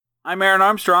I'm Aaron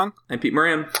Armstrong. I'm Pete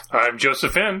Moran. I'm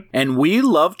Joseph Finn. And we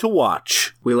love to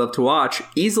watch. We love to watch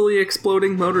easily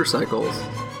exploding motorcycles.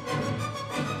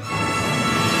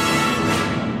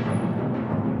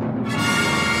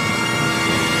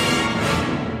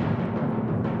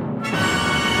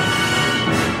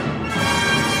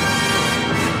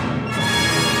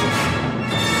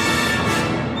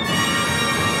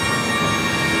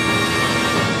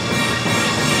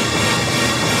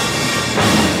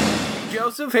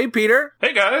 Joseph, hey Peter.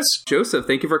 Hey guys. Joseph,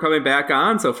 thank you for coming back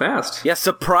on so fast. Yeah,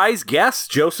 surprise guest,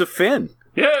 Joseph Finn.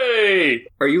 Yay!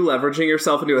 Are you leveraging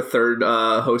yourself into a third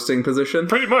hosting position?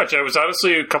 Pretty much. I was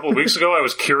honestly, a couple of weeks ago, I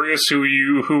was curious who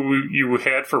you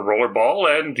had for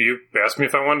Rollerball, and you asked me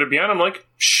if I wanted to be on. I'm like,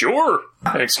 sure.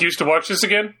 An excuse to watch this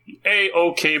again?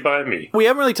 A-okay by me. We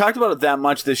haven't really talked about it that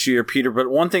much this year, Peter, but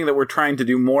one thing that we're trying to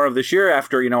do more of this year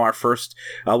after, our first,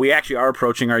 we actually are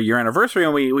approaching our year anniversary,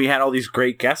 and we had all these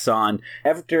great guests on.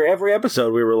 After every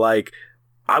episode, we were like,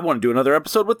 I want to do another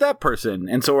episode with that person.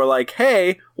 And so we're like,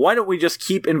 hey, why don't we just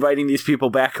keep inviting these people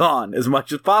back on as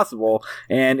much as possible?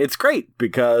 And it's great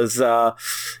because,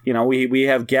 we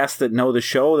have guests that know the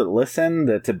show, that listen,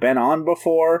 that have been on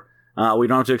before. We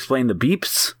don't have to explain the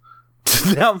beeps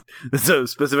to them. It's a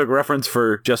specific reference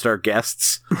for just our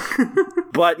guests.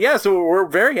 But yeah, so we're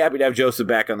very happy to have Joseph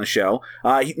back on the show.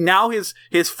 Now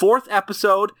his fourth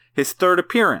episode, his third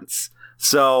appearance.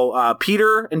 So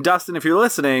Peter and Dustin, if you're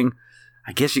listening,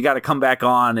 I guess you got to come back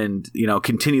on and,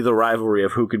 continue the rivalry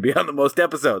of who could be on the most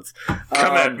episodes.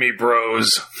 Come at me,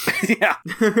 bros. Yeah.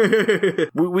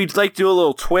 We'd like to do a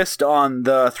little twist on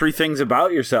the 3 things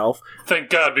about yourself. Thank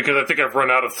God, because I think I've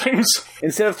run out of things.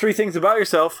 Instead of 3 things about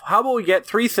yourself, how about we get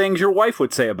 3 things your wife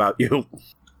would say about you?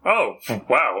 Oh,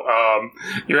 wow.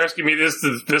 You're asking me this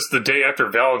the day after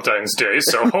Valentine's Day,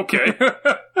 so okay.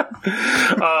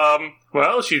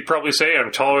 Well, she'd probably say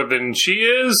I'm taller than she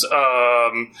is.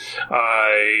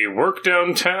 I work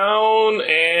downtown,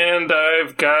 and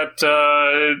I've got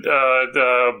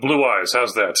blue eyes.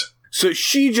 How's that? So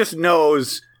she just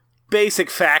knows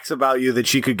basic facts about you that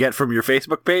she could get from your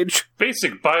Facebook page?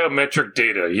 Basic biometric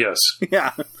data, yes.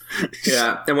 Yeah.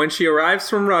 Yeah, and when she arrives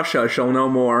from Russia, she'll know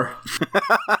more.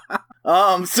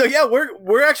 So yeah,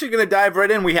 we're actually going to dive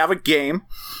right in. We have a game,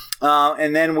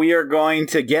 and then we are going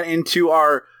to get into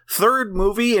our third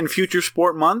movie in Future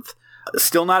Sport Month.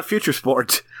 Still not Future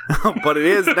Sport, but it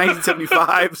is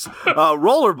 1975's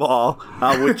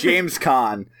Rollerball with James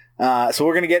Caan. So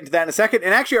we're going to get into that in a second.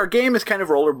 And actually, our game is kind of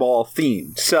Rollerball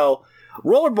themed. So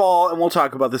Rollerball, and we'll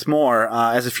talk about this more,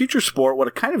 as a future sport, what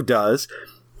it kind of does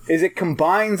is it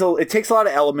takes a lot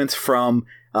of elements from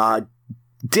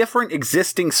different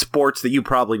existing sports that you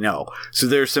probably know. So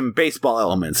there's some baseball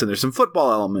elements, and there's some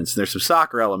football elements, and there's some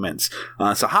soccer elements,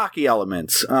 some hockey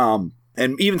elements, and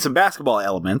even some basketball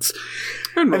elements.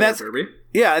 And roller derby.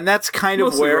 Yeah, and that's kind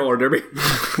Mostly of where... roller derby.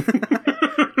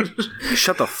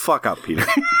 Shut the fuck up, Peter.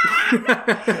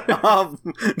 No.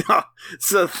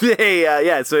 So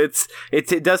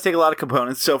it does take a lot of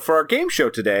components. So for our game show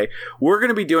today, we're going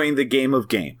to be doing the game of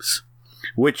games,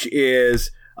 which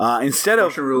is instead of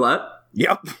Russian roulette.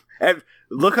 Yep. And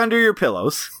look under your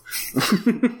pillows.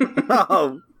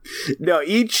 No,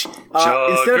 each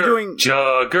instead of doing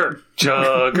Jugger,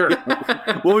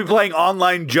 we'll be playing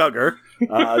online Jugger.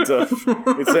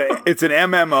 It's an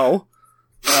MMO.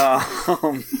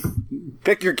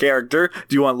 Pick your character.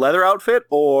 Do you want leather outfit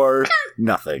or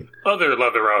nothing? Other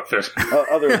leather outfit.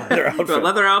 Other leather outfit.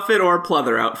 Leather outfit or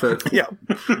pleather outfit. Yeah.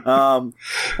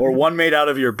 Or one made out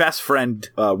of your best friend,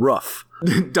 Ruff.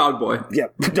 Dog boy.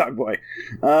 Yep, dog boy.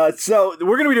 So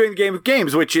we're going to be doing the game of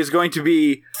games, which is going to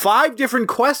be 5 different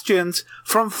questions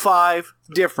from 5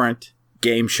 different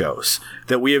game shows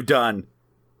that we have done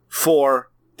for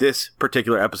this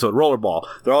particular episode, Rollerball.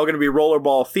 They're all going to be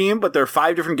Rollerball themed, but there are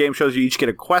 5 different game shows. You each get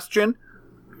a question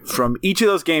from each of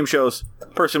those game shows.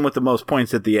 Person with the most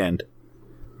points at the end,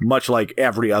 much like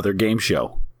every other game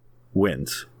show,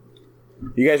 wins.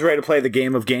 You guys ready to play the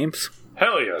game of games?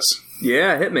 Hell yes.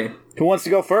 Yeah, hit me. Who wants to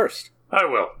go first? I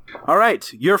will. All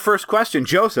right, your first question,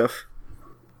 Joseph.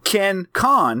 Can?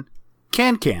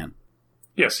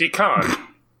 Yes, he can.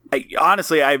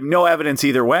 Honestly, I have no evidence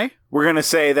either way. We're going to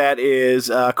say that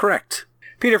is correct.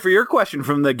 Peter, for your question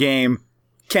from the game,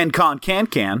 can,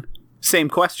 same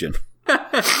question.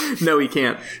 No, he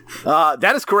can't.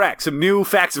 That is correct. Some new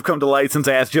facts have come to light since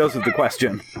I asked Joseph the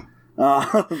question.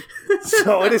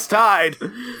 So it is tied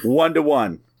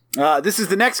 1-1. This is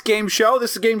the next game show.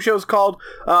 This game show is called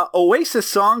Oasis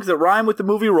Songs That Rhyme with the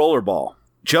Movie Rollerball.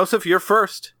 Joseph, you're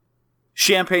first.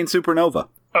 Champagne Supernova.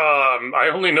 I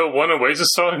only know one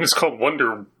Oasis song. It's called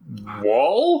Wonder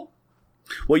Wall.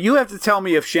 Well, you have to tell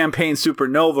me if Champagne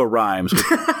Supernova rhymes with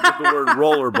the word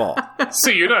rollerball.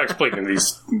 See, you're not explaining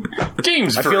these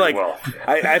games I very feel like well.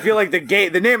 I feel like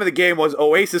the name of the game was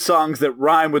Oasis songs that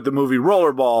rhyme with the movie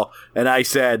Rollerball, and I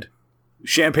said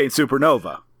Champagne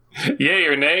Supernova. Yay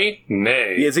or nay?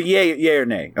 Nay. It's a yay or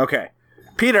nay. Okay,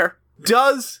 Peter,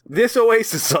 does this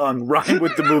Oasis song rhyme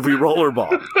with the movie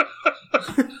Rollerball?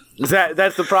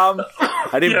 That's the problem?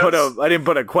 I didn't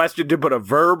put a question, didn't put a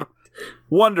verb.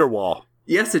 Wonderwall.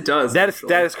 Yes, it does. That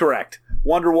is correct.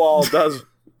 Wonderwall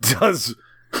does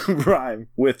rhyme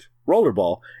with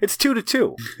Rollerball. It's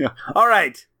 2-2. All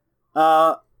right.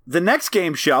 The next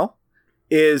game show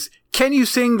is, can you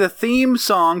sing the theme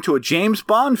song to a James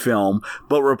Bond film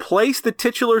but replace the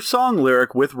titular song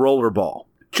lyric with Rollerball?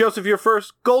 Joseph, you're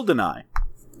first. GoldenEye.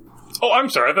 Oh, I'm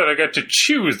sorry. I thought I got to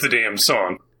choose the damn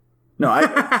song. No, I'm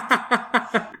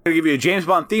going to give you a James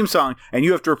Bond theme song, and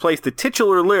you have to replace the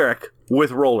titular lyric with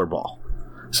Rollerball.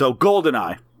 So,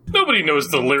 GoldenEye. Nobody knows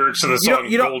the lyrics of the song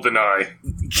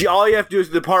GoldenEye. All you have to do is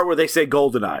the part where they say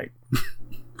GoldenEye.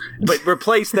 But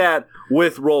replace that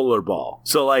with Rollerball.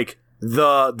 So, like,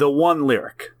 the one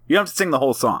lyric. You don't have to sing the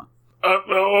whole song.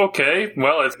 Okay.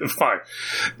 Well, it's fine.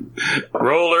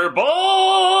 Rollerball!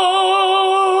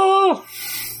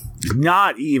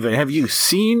 Not even. Have you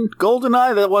seen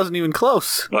GoldenEye? That wasn't even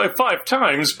close. Like 5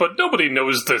 times, but nobody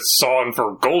knows the song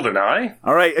for GoldenEye.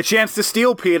 All right, a chance to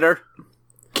steal, Peter.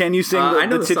 Can you sing I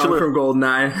know the titular song from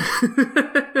GoldenEye.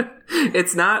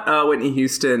 It's not Whitney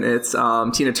Houston. It's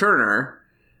Tina Turner.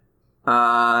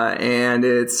 And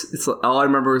it's all I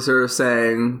remember is her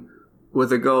saying,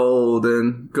 with a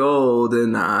golden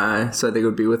eye. So I think it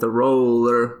would be with a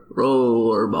rollerball.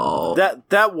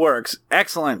 That works.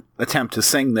 Excellent attempt to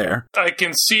sing there. I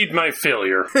concede my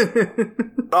failure.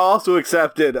 Also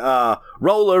accepted.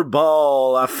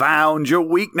 Rollerball, I found your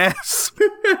weakness.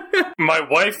 My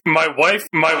wife,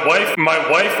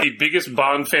 the biggest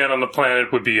Bond fan on the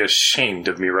planet, would be ashamed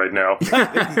of me right now.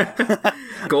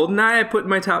 GoldenEye, I put in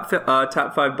my top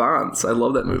 5 Bonds. I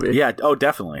love that movie. Yeah. Oh,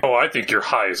 definitely. Oh, I think you're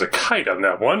high as a kite on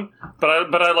that one, but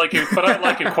I like it. But I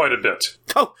like it quite a bit.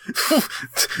 Oh,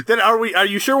 then are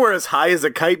you sure we're as high as a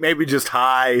kite? Maybe just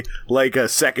high, like a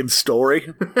second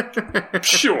story.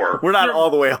 Sure, we're not all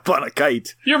the way up on a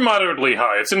kite. You're moderately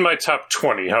high. It's in my top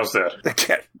 20. How's that?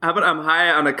 Okay. How about I'm high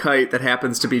on a kite that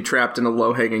happens to be trapped in a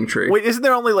low-hanging tree? Wait, isn't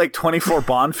there only like 24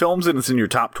 Bond films and it's in your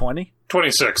top 20?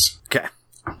 26. Okay.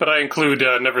 But I include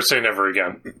Never Say Never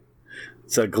Again.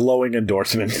 It's a glowing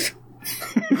endorsement.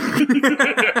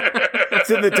 It's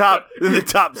in the top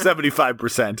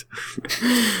 75%.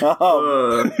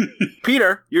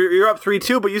 Peter, you're up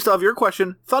 3-2, but you still have your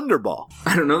question. Thunderball.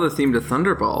 I don't know the theme to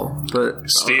Thunderball, but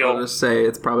Steel. I'll just say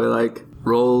it's probably like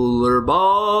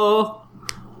Rollerball.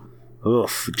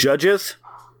 Oof. Judges?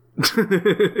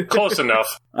 Close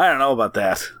enough. I don't know about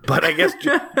that, but I guess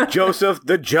Joseph,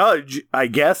 the judge, I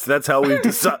guess that's how we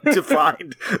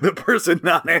defined the person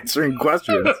not answering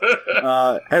questions,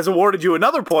 has awarded you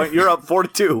another point. You're up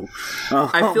 4-2.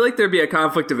 I feel like there'd be a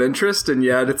conflict of interest, and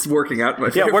yet it's working out in my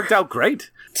favor. Yeah, it worked out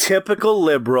great. Typical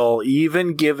liberal,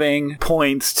 even giving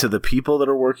points to the people that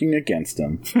are working against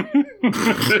him.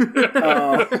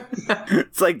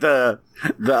 It's like the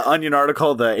Onion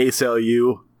article, the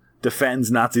ACLU defends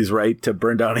Nazis' right to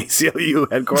burn down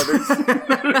ACLU headquarters.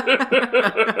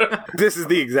 This is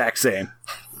the exact same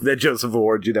that Joseph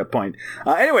awarded you that point.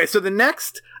 Anyway, so the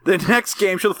next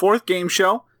game show, the fourth game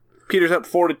show, Peter's up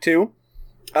 4-2.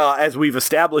 As we've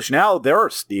established now, there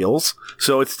are steals,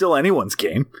 so it's still anyone's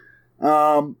game.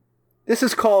 This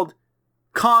is called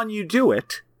Con You Do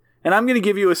It, and I'm going to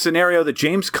give you a scenario that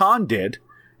James Caan did,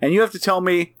 and you have to tell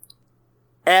me,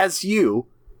 as you,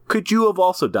 could you have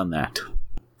also done that?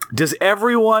 Does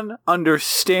everyone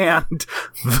understand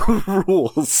the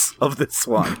rules of this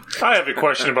one? I have a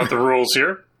question about the rules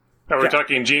here. Are we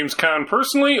talking James Caan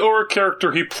personally or a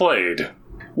character he played?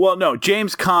 Well, no,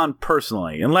 James Caan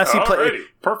personally. Unless he played.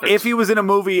 Perfect. If he was in a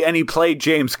movie and he played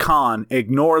James Caan,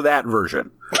 ignore that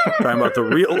version. Talking about the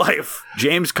real life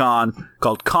James Caan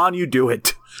called Con You Do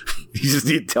It. You just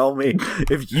need to tell me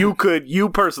if you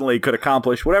personally could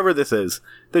accomplish whatever this is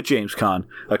that James Caan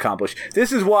accomplished.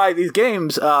 This is why these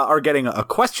games are getting a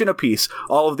question apiece.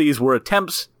 All of these were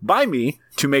attempts by me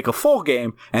to make a full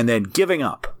game and then giving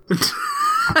up.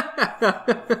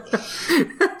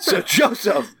 So,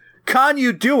 Joseph, Con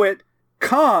You Do It.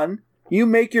 Con, you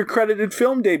make your credited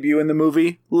film debut in the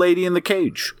movie Lady in the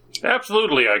Cage.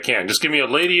 Absolutely, I can. Just give me a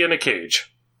lady in a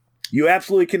cage. You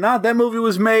absolutely cannot. That movie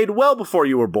was made well before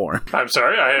you were born. I'm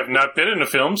sorry, I have not been in a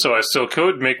film, so I still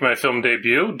could make my film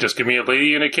debut. Just give me a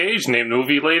lady in a cage, name the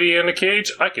movie Lady in a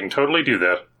Cage. I can totally do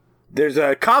that. there's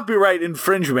a copyright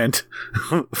infringement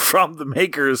from the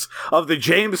makers of the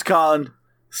James Caan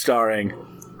starring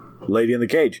Lady in the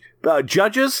Cage.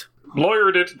 Judges?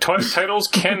 Lawyered it. Titles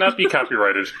cannot be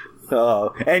copyrighted.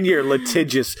 Oh, and you're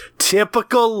litigious.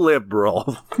 Typical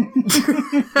liberal.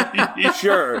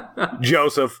 Sure,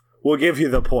 Joseph, we'll give you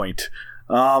the point.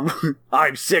 I'm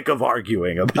sick of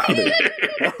arguing about it.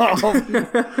 All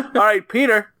right,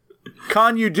 Peter,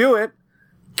 can you do it?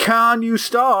 Can you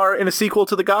star in a sequel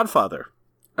to The Godfather?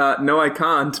 No, I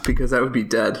can't, because I would be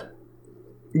dead.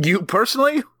 You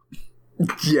personally?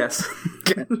 Yes.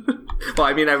 Well,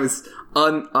 I mean, I was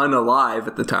unalive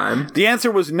at the time. The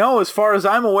answer was no. As far as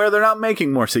I'm aware, they're not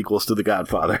making more sequels to The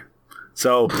Godfather.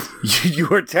 So, you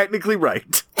are technically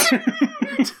right.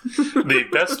 The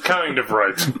best kind of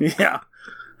right. Yeah.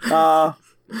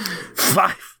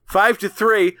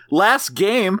 5-3. Last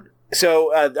game.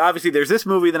 So, obviously, there's this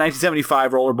movie, the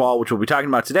 1975 Rollerball, which we'll be talking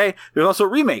about today. There's also a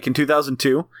remake in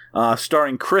 2002,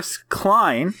 starring Chris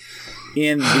Klein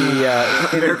in the...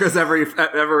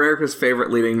 America's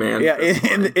favorite leading man. Yeah,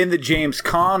 in the James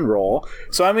Caan role.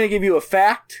 So I'm going to give you a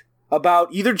fact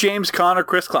about either James Caan or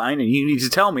Chris Klein, and you need to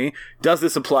tell me, does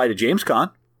this apply to James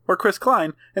Caan or Chris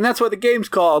Klein? And that's why the game's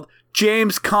called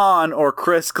James Caan or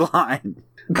Chris Klein.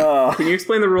 Can you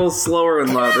explain the rules slower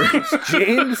and louder?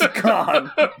 James Caan.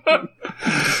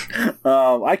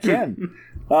 I can.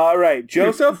 All right,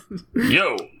 Joseph?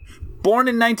 Yo. Born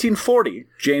in 1940,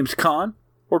 James Caan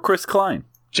or Chris Klein?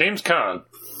 James Caan.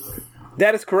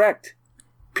 That is correct.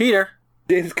 Peter,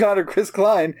 James Caan or Chris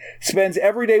Klein spends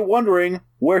every day wondering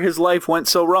where his life went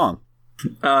so wrong.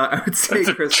 I would say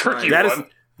That's Chris a tricky Klein.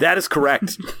 That is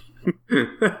correct.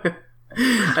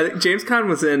 I think James Caan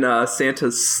was in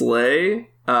Santa's Sleigh,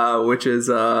 which is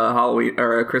a Halloween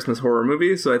or a Christmas horror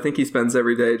movie. So I think he spends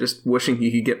every day just wishing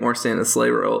he could get more Santa's Sleigh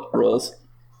roles.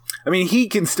 I mean, he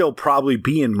can still probably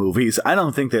be in movies. I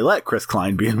don't think they let Chris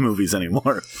Klein be in movies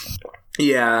anymore.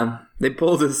 Yeah, they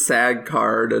pulled his SAG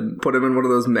card and put him in one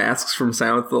of those masks from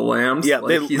Silence of the Lambs. Yeah,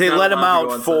 like, they let him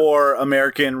out for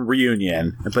American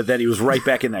Reunion, but then he was right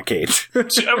back in that cage.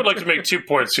 See, I would like to make 2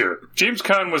 points here. James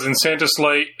Caan was in Santa's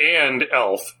Sleigh and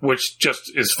Elf, which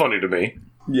just is funny to me.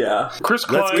 Yeah. Chris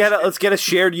Klein. Let's get a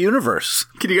shared universe.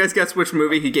 Can you guys guess which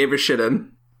movie he gave a shit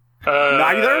in?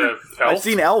 Neither? Elf? I've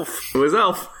seen Elf. It was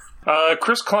Elf.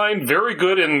 Chris Klein, very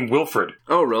good in Wilfred.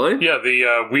 Oh, really? Yeah,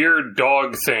 the weird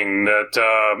dog thing that,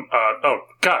 oh,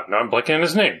 God, now I'm blanking on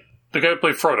his name. The guy who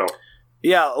played Frodo.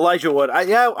 Yeah, Elijah Wood.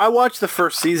 I watched the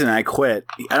first season and I quit.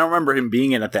 I don't remember him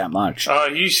being in it that much.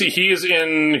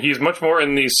 He's much more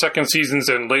in the second seasons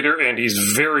and later, and he's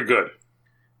very good.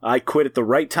 I quit at the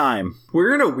right time.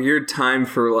 We're in a weird time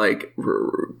for, like,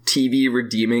 TV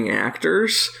redeeming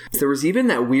actors. There was even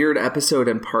that weird episode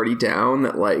in Party Down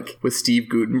that, like, with Steve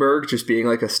Guttenberg just being,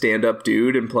 like, a stand-up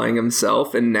dude and playing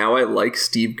himself, and now I like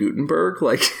Steve Guttenberg.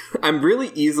 Like, I'm really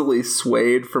easily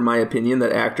swayed from my opinion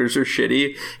that actors are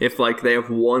shitty if, like, they have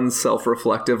one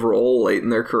self-reflective role late in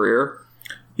their career.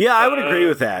 Yeah, I would agree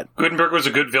with that. Gutenberg was a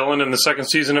good villain in the second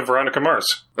season of Veronica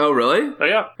Mars. Oh, really? Oh,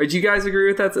 yeah. Do you guys agree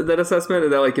with that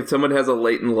assessment? That, like, if someone has a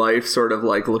late in life sort of,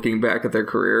 like, looking back at their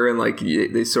career and, like,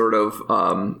 they sort of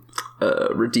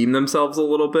redeem themselves a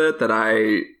little bit, that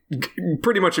I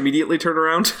pretty much immediately turn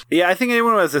around? Yeah, I think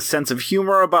anyone who has a sense of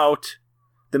humor about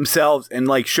themselves and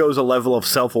like shows a level of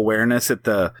self-awareness at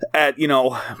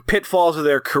pitfalls of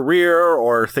their career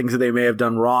or things that they may have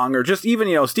done wrong, or just even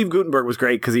Steve Guttenberg was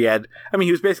great because he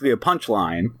was basically a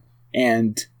punchline,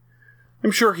 and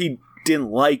I'm sure he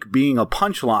didn't like being a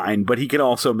punchline, but he could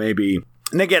also maybe,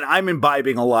 and again, I'm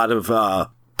imbibing a lot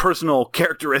of personal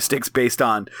characteristics based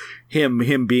on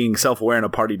him being self-aware in a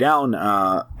Party Down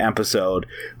episode,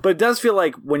 but it does feel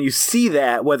like when you see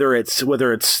that, whether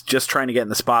it's just trying to get in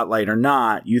the spotlight or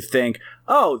not, you think,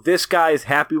 oh, this guy is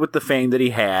happy with the fame that he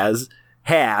has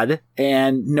had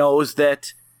and knows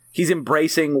that he's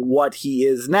embracing what he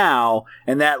is now,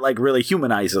 and that like really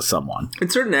humanizes someone.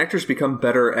 And certain actors become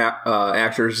better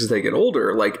actors as they get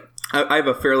older. Like, I have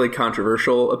a fairly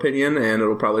controversial opinion, and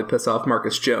it'll probably piss off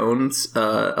Marcus Jones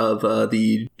of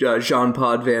the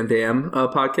Jean-Claude Van Damme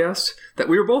podcast that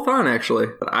we were both on, actually.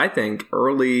 But I think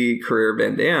early career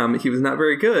Van Damme, he was not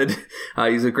very good.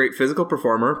 He's a great physical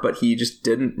performer, but he just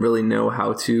didn't really know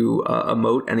how to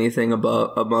emote anything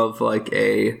above like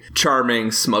a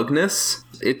charming smugness.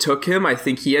 It took him, I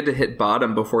think he had to hit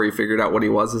bottom before he figured out what he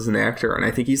was as an actor, and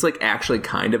I think he's like actually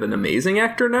kind of an amazing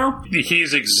actor now.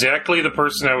 He's exactly the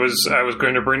person I was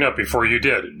going to bring up before you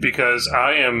did, because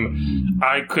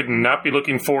I could not be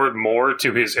looking forward more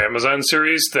to his Amazon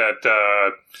series that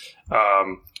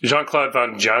Jean-Claude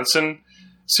Van Johnson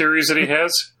series that he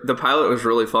has. The pilot was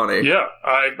really funny. Yeah,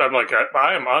 I'm like,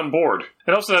 I am on board.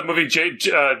 And also that movie,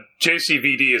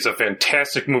 JCVD, is a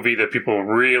fantastic movie that people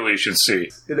really should see.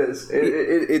 It is.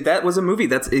 That was a movie.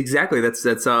 That's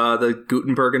the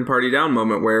Gutenberg and Party Down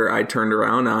moment where I turned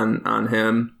around on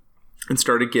him and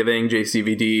started giving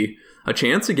JCVD a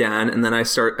chance again, and then I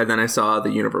saw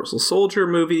the Universal Soldier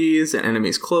movies and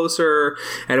Enemies Closer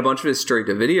and a bunch of his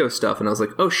straight-to-video stuff, and I was like,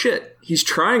 oh shit, he's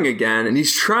trying again, and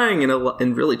he's trying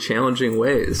in really challenging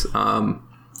ways. I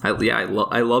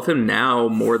love him now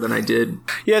more than I did.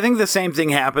 Yeah, I think the same thing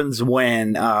happens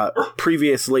when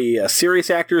previously serious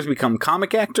actors become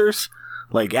comic actors.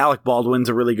 Like, Alec Baldwin's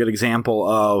a really good example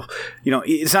of,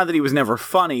 it's not that he was never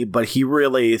funny, but he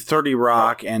really, 30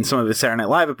 Rock and some of his Saturday Night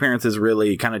Live appearances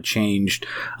really kind of changed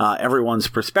everyone's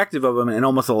perspective of him and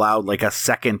almost allowed, like, a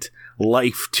second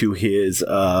life to his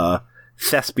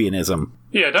thespianism.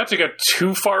 Yeah, not to get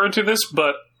too far into this,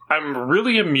 but I'm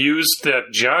really amused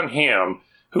that John Hamm,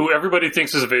 who everybody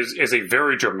thinks is a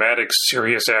very dramatic,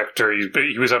 serious actor.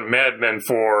 He was on Mad Men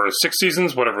for 6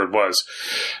 seasons, whatever it was.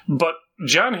 But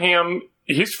John Hamm,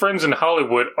 his friends in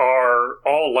Hollywood are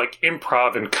all like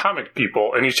improv and comic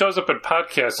people, and he shows up at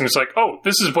podcasts and it's like, oh,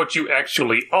 this is what you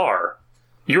actually are.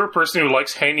 You're a person who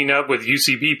likes hanging out with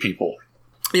UCB people.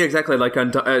 Yeah, exactly. Like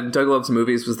on Doug Loves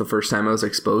Movies was the first time I was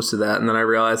exposed to that, and then I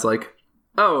realized, like,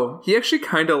 oh, he actually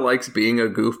kind of likes being a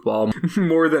goofball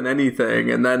more than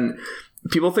anything. And then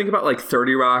people think about, like,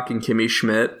 30 Rock and Kimmy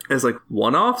Schmidt as, like,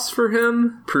 one-offs for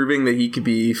him, proving that he could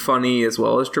be funny as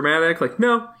well as dramatic. Like,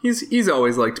 no, he's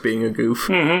always liked being a goof.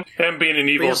 Mm-hmm. And being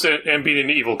an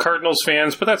evil Cardinals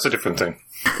fans, but that's a different thing.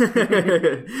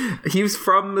 He's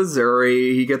from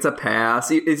Missouri. He gets a pass.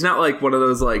 He's not like one of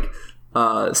those, like,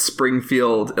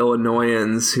 Springfield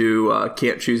Illinoisans who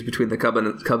can't choose between the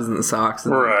Cubs and the Sox.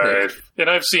 Right.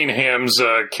 And I've seen Ham's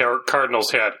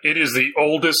Cardinals hat. It is the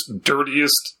oldest,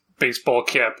 dirtiest baseball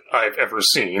cap I've ever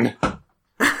seen.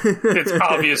 It's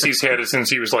obvious he's had it since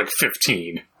he was like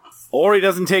 15. Or he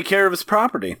doesn't take care of his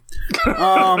property.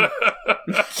 Do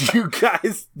you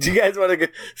guys want to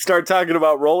start talking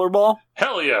about rollerball?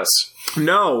 Hell yes.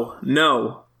 No.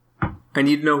 I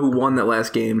need to know who won that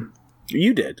last game.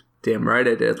 You did. Damn right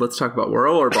I did. Let's talk about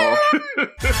rollerball.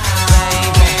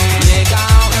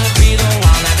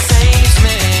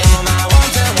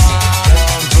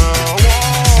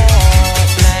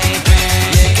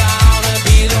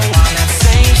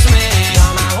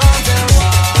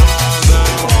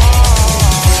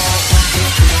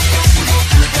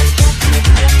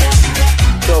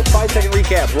 So 5-second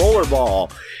recap,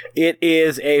 rollerball. It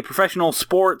is a professional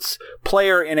sports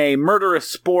player in a murderous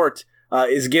sport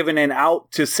is given an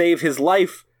out to save his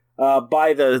life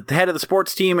by the head of the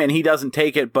sports team, and he doesn't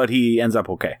take it, but he ends up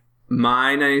okay.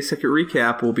 My 90-second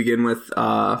recap will begin with,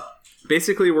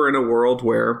 basically we're in a world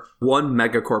where one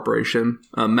mega corporation,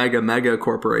 a mega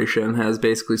corporation, has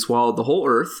basically swallowed the whole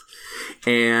Earth,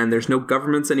 and there's no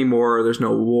governments anymore, there's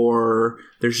no war,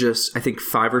 there's just, I think,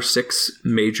 5 or 6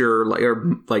 major,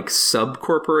 like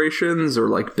sub-corporations, or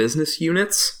like business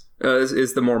units,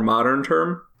 is the more modern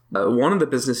term. One of the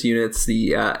business units,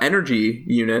 the energy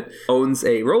unit, owns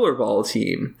a rollerball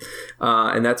team,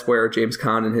 and that's where James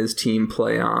Caan and his team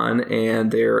play on,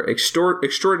 and they're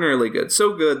extraordinarily good.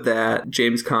 So good that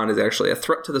James Caan is actually a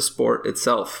threat to the sport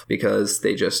itself, because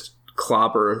they just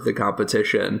clobber the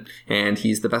competition, and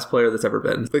he's the best player that's ever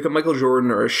been. Like a Michael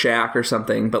Jordan or a Shaq or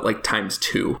something, but like times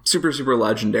 2. Super, super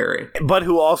legendary. But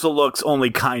who also looks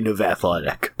only kind of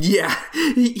athletic. Yeah.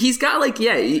 He's got like,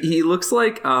 he looks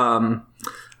like,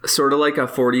 sort of like a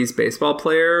 40s baseball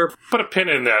player. Put a pin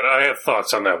in that. I have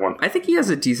thoughts on that one. I think he has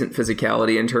a decent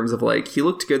physicality in terms of, like, he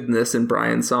looked good in this and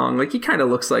Brian's song. Like, he kind of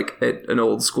looks like an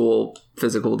old school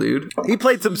physical dude. He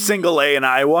played some single A in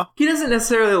Iowa. He doesn't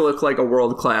necessarily look like a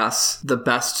world class, the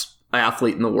best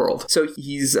athlete in the world. So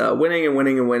he's winning,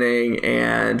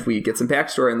 and we get some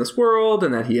backstory in this world,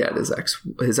 and that he had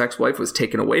his ex-wife was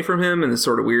taken away from him in this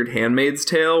sort of weird Handmaid's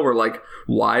Tale where, like,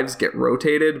 wives get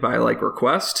rotated by, like,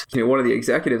 request. One of the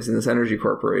executives in this energy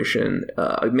corporation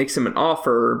makes him an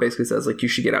offer, basically says, like, you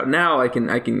should get out now, I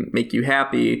can make you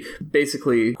happy.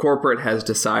 Basically, corporate has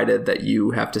decided that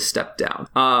you have to step down.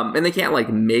 And they can't, like,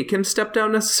 make him step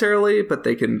down necessarily, but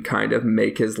they can kind of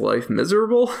make his life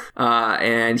miserable.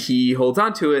 And he holds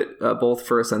on to it both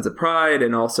for a sense of pride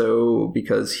and also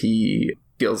because he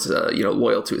feels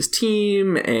loyal to his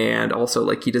team, and also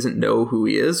like he doesn't know who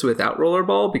he is without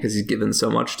rollerball because he's given so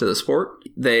much to the sport.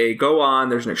 They go on.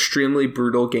 There's an extremely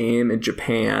brutal game in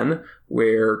Japan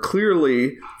where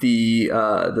clearly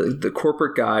the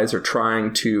corporate guys are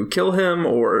trying to kill him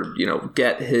or,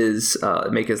 get his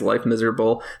make his life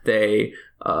miserable. They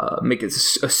make it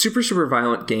a super, super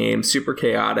violent game, super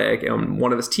chaotic, and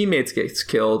one of his teammates gets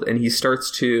killed, and he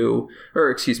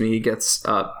he gets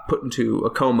put into a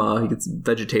coma, he gets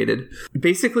vegetated.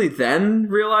 Basically then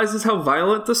realizes how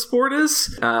violent the sport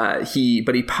is. He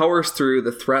powers through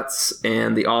the threats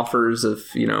and the offers of,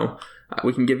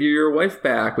 we can give you your wife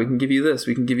back, we can give you this,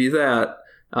 we can give you that.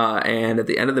 And at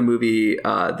the end of the movie,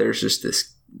 there's just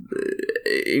this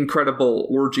incredible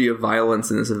orgy of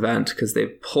violence in this event because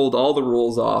they've pulled all the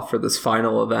rules off for this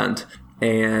final event,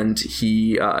 and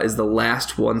he is the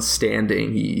last one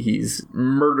standing. He's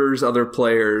murders other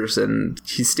players, and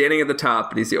he's standing at the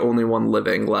top, but he's the only one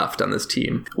living left on this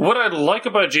team. What I like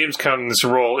about James Caan in this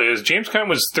role is James Caan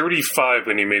was 35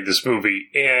 when he made this movie,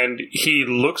 and he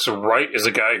looks right as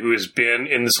a guy who has been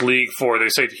in this league they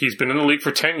say he's been in the league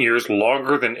for 10 years,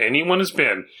 longer than anyone has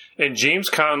been. And James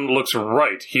Caan looks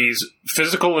right. He's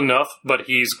physical enough, but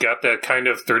he's got that kind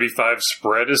of 35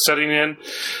 spread is setting in.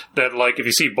 That, like, if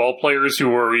you see ball players who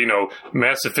were,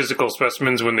 massive physical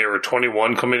specimens when they were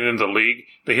 21 coming into the league,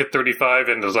 they hit 35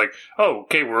 and it's like, oh,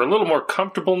 okay, we're a little more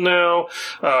comfortable now.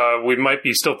 We might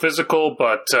be still physical,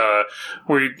 but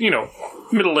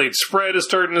middle-aged spread is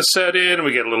starting to set in.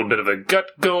 We get a little bit of a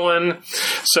gut going.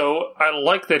 So I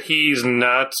like that he's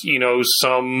not,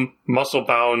 some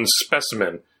muscle-bound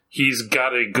specimen. He's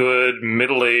got a good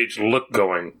middle-aged look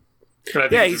going.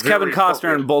 Yeah, he's Kevin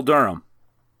Costner and Bull Durham.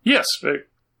 Yes,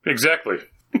 exactly.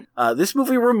 This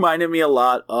movie reminded me a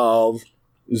lot of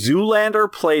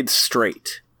Zoolander played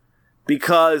straight,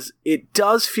 because it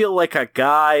does feel like a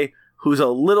guy who's a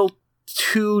little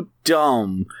too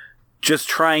dumb just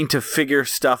trying to figure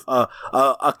stuff,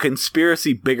 a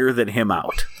conspiracy bigger than him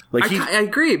out. Like I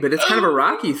agree, but it's kind of a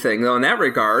Rocky thing, though, in that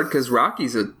regard, because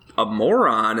Rocky's a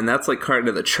moron, and that's like kind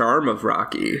of the charm of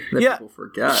Rocky that people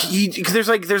forget.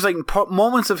 There's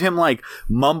moments of him like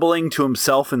mumbling to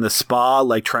himself in the spa,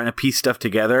 like trying to piece stuff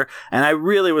together, and I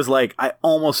really was like, I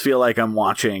almost feel like I'm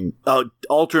watching an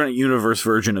alternate universe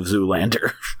version of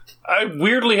Zoolander. I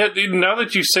weirdly had, now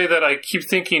that you say that, I keep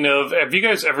thinking of, have you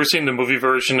guys ever seen the movie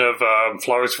version of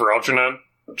Flowers for Algernon?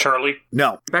 Charlie?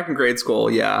 No. Back in grade school,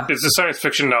 yeah. It's a science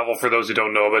fiction novel, for those who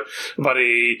don't know, but about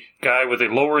a guy with a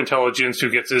lower intelligence who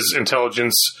gets his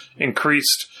intelligence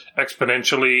increased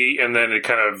exponentially, and then it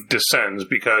kind of descends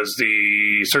because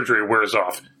the surgery wears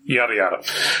off. Yada, yada.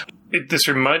 This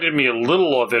reminded me a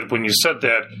little of it when you said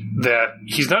that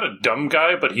he's not a dumb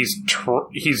guy, but he's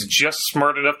just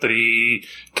smart enough that he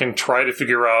can try to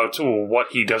figure out what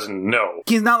he doesn't know.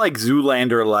 He's not like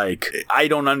Zoolander, like, I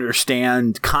don't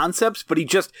understand concepts, but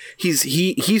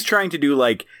he's trying to do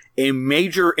like a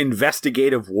major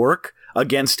investigative work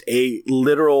against a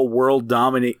literal world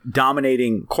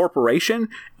dominating corporation,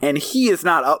 and he is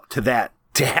not up to that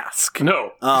task.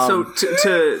 No. So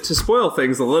to spoil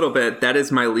things a little bit, that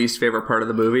is my least favorite part of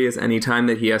the movie, is any time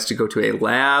that he has to go to a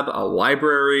lab, a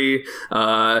library,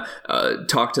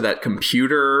 talk to that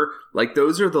computer. Like,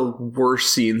 those are the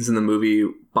worst scenes in the movie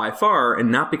by far,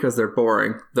 and not because they're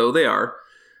boring, though they are,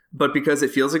 but because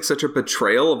it feels like such a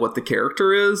betrayal of what the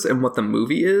character is and what the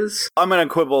movie is. I'm going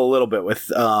to quibble a little bit with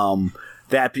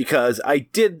that, because I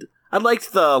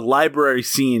liked the library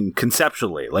scene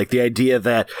conceptually, like the idea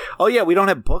that, oh yeah, we don't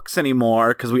have books anymore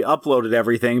because we uploaded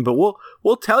everything, but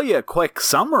we'll tell you a quick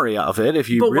summary of it if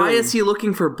you. But why is he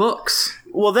looking for books?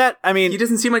 Well, he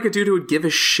doesn't seem like a dude who would give a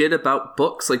shit about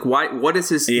books. Like, why? What is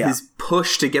his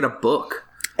push to get a book?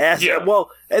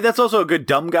 Well, that's also a good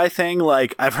dumb guy thing.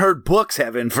 Like, I've heard books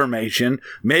have information.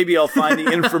 Maybe I'll find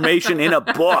the information in a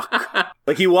book.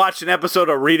 Like, he watched an episode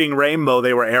of Reading Rainbow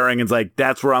they were airing, and it's like,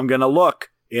 that's where I'm gonna look.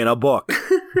 In a book.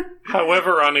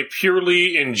 However, on a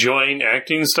purely enjoying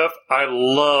acting stuff, I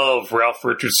love Ralph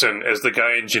Richardson as the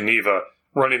guy in Geneva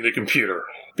running the computer.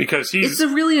 Because it's a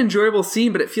really enjoyable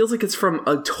scene, but it feels like it's from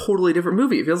a totally different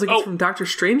movie. It feels like it's from Dr.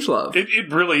 Strangelove.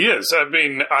 It really is. I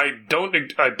mean, I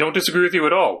don't disagree with you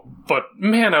at all. But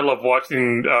man, I love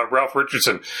watching Ralph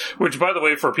Richardson. Which, by the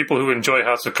way, for people who enjoy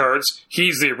House of Cards,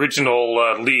 he's the original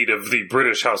lead of the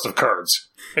British House of Cards.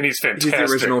 And he's fantastic. He's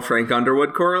the original Frank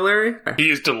Underwood corollary? He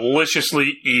is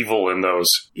deliciously evil in those.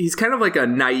 He's kind of like a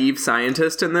naive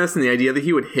scientist in this, and the idea that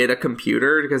he would hit a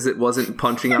computer because it wasn't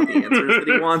punching out the answers that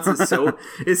he wants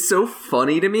is so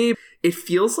funny to me. It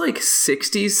feels like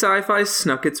 60s sci-fi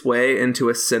snuck its way into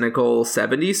a cynical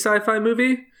 70s sci-fi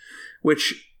movie,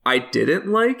 which I didn't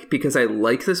like, because I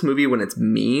like this movie when it's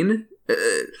mean.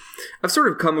 I've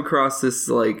sort of come across this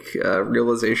like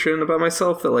realization about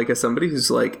myself that like as somebody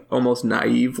who's like almost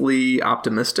naively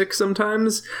optimistic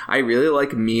sometimes, I really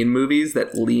like mean movies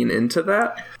that lean into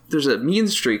that. There's a mean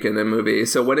streak in the movie,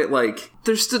 so when it like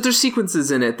there's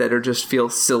sequences in it that are just feel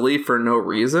silly for no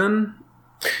reason.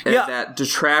 And that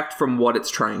detract from what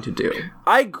it's trying to do.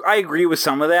 I agree with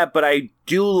some of that, but I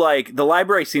do like the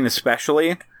library scene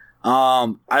especially.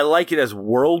 I like it as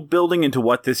world building into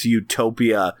what this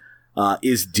utopia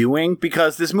is doing,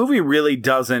 because this movie really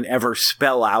doesn't ever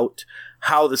spell out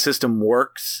how the system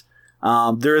works.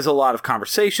 There is a lot of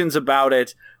conversations about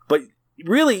it, but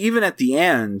really, even at the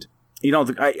end, you know,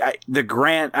 the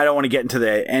grant. I don't want to get into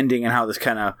the ending and how this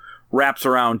kind of wraps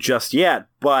around just yet,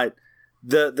 but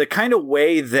the kind of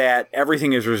way that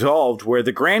everything is resolved, where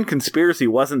the grand conspiracy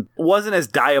wasn't as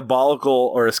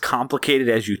diabolical or as complicated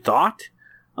as you thought.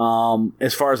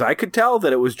 As far as I could tell,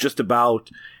 that it was just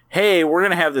about, hey, we're going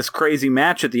to have this crazy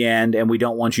match at the end and we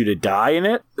don't want you to die in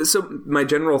it. So my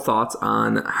general thoughts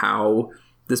on how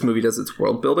this movie does its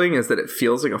world building is that it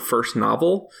feels like a first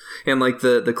novel, and like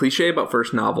the cliche about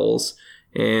first novels,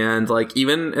 and like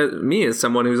even me as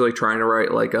someone who's like trying to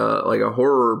write like a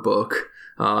horror book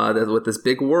with this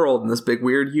big world and this big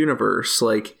weird universe,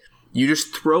 like you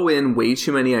just throw in way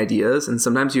too many ideas, and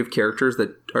sometimes you have characters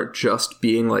that are just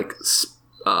being like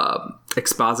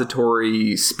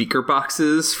expository speaker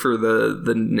boxes for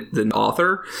the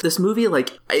author. This movie,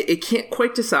 like, it can't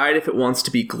quite decide if it wants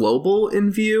to be global in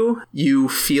view. You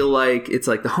feel like it's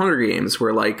like the Hunger Games,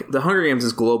 where like the Hunger Games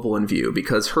is global in view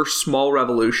because her small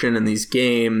revolution in these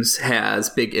games has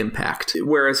big impact.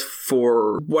 Whereas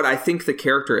for what I think the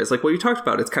character is, like what you talked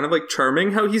about, it's kind of like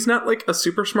charming how he's not like a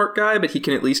super smart guy, but he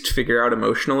can at least figure out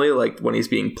emotionally like when he's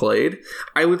being played.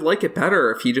 I would like it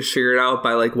better if he just figured out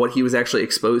by like what he was actually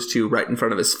exposed to right in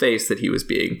front of his face that he was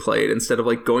being played, instead of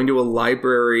like going to a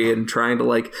library and trying to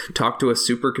like talk to a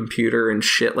supercomputer and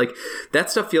shit. Like that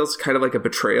stuff feels kind of like a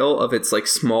betrayal of its like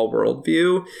small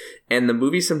worldview, and the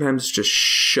movie sometimes just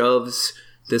shoves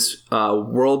this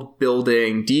world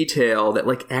building detail that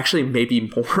like actually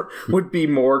maybe more would be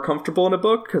more comfortable in a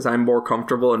book, because I'm more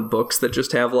comfortable in books that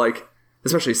just have like,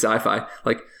 especially sci-fi,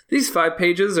 like these 5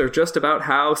 pages are just about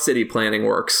how city planning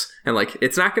works. And like,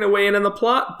 it's not going to weigh in on the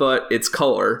plot, but it's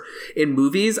color. In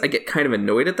movies, I get kind of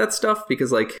annoyed at that stuff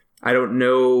because like, I don't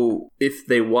know if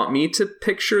they want me to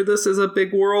picture this as a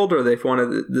big world, or they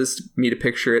wanted me to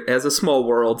picture it as a small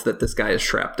world that this guy is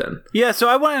trapped in. Yeah, so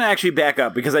I want to actually back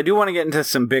up because I do want to get into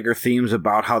some bigger themes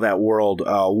about how that world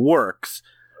works.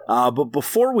 But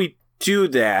before we do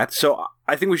that, so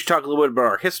I think we should talk a little bit about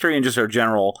our history and just our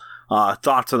general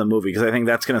thoughts on the movie, because I think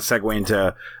that's going to segue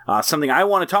into something I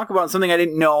want to talk about, something I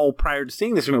didn't know prior to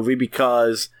seeing this movie,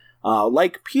 because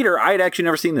like Peter, I had actually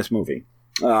never seen this movie.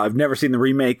 I've never seen the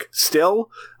remake still,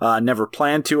 never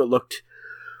planned to.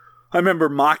 I remember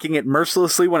mocking it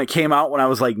mercilessly when it came out when I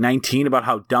was like 19 about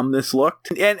how dumb this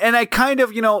looked. And I kind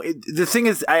of, the thing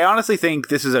is, I honestly think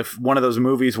this is one of those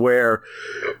movies where,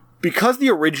 because the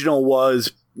original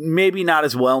was maybe not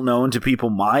as well known to people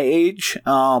my age,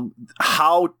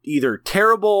 how either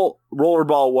terrible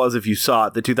Rollerball was if you saw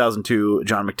it, the 2002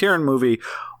 John McTiernan movie,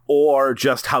 or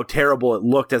just how terrible it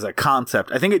looked as a concept.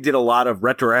 I think it did a lot of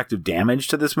retroactive damage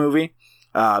to this movie,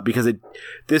 because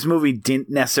this movie didn't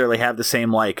necessarily have the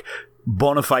same like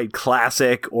bona fide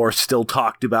classic or still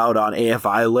talked about on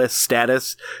AFI list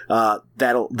status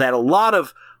that a lot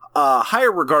of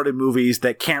higher regarded movies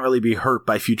that can't really be hurt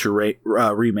by future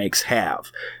remakes have.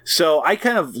 So I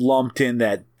kind of lumped in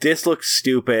that this looks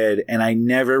stupid, and I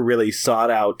never really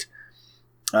sought out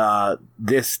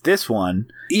this one,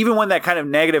 even when that kind of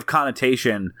negative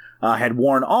connotation had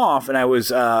worn off, and I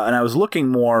was looking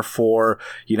more for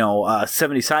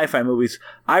 70s sci-fi movies.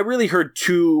 I really heard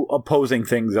two opposing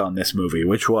things on this movie,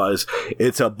 which was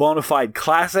it's a bona fide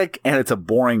classic and it's a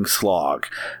boring slog.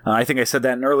 I think I said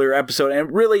that in an earlier episode,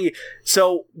 and really,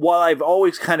 so while I've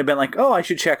always kind of been like, oh, I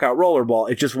should check out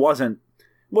Rollerball, it just wasn't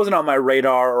on my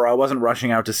radar, or I wasn't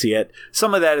rushing out to see it.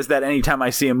 Some of that is that anytime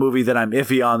I see a movie that I'm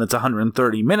iffy on that's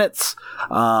 130 minutes,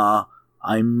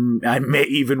 I may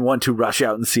even want to rush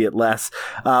out and see it less.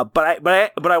 But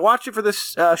I watched it for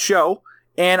this show,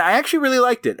 and I actually really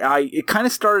liked it. It kind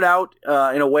of started out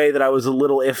in a way that I was a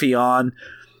little iffy on.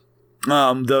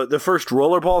 The first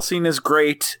Rollerball scene is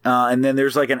great, and then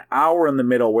there's like an hour in the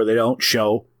middle where they don't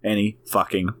show any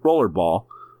fucking Rollerball.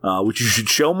 Which you should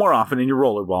show more often in your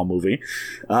Rollerball movie.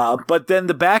 But then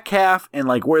the back half, and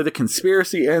like where the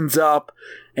conspiracy ends up,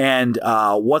 and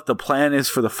what the plan is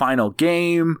for the final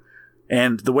game,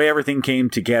 and the way everything came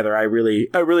together, I really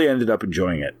ended up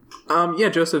enjoying it. Yeah,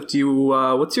 Joseph, do you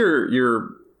what's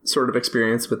your sort of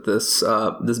experience with this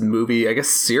this movie, I guess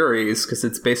series, because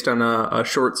it's based on a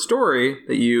short story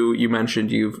that you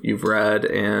mentioned you've read,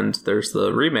 and there's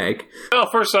the remake. Well,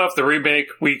 first off, the remake,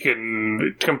 we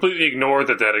can completely ignore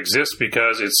that exists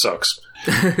because it sucks.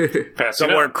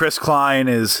 Somewhere Chris Klein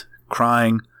is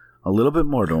crying a little bit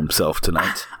more to himself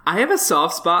tonight. I have a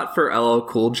soft spot for LL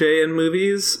Cool J in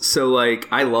movies, so like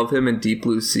I love him in Deep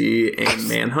Blue Sea and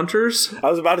Manhunters. I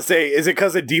was about to say, is it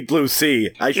because of Deep Blue Sea?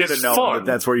 I should have known that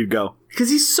that's where you'd go. Because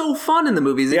he's so fun in the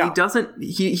movies, and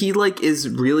he like is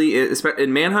really in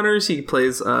Manhunters. He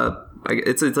plays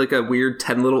it's like a weird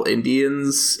 10 little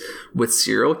Indians with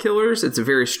serial killers. It's a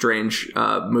very strange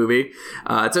movie.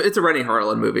 It's a Rennie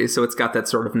Harlan movie, so it's got that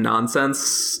sort of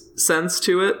nonsense sense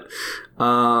to it.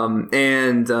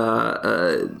 And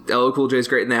LL Cool J is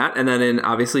great in that. And then in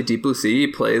obviously Deep Blue Sea, he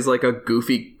plays like a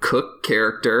goofy cook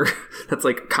character that's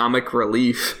like comic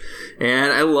relief.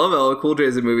 And I love LL Cool J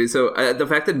as a movie. So the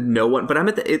fact that no one, but I'm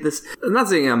at I'm not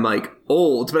saying I'm like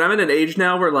old, but I'm at an age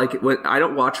now where like when I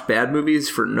don't watch bad movies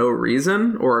for no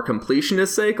reason or a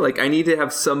completionist's sake. Like I need to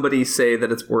have somebody say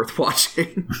that it's worth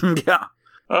watching. Yeah.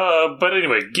 But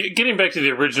anyway, getting back to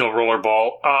the original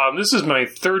Rollerball, this is my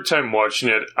third time watching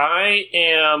it. I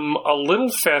am a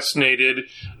little fascinated,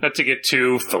 not to get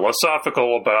too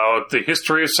philosophical about the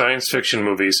history of science fiction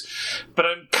movies, but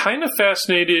I'm kind of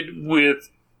fascinated with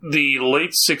the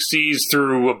late 60s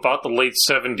through about the late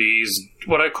 70s,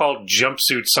 what I call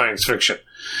jumpsuit science fiction.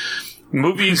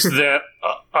 Movies that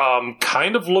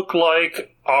kind of look like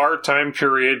our time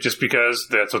period just because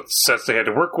that's what sets they had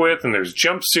to work with, and there's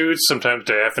jumpsuits, sometimes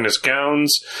diaphanous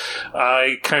gowns.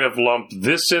 I kind of lumped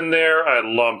this in there. I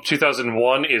lumped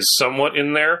 2001 is somewhat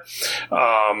in there.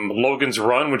 Logan's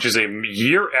Run, which is a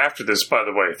year after this, by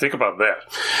the way. Think about that.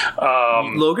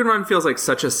 Logan Run feels like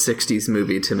such a 60s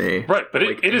movie to me. Right, but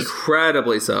like, it is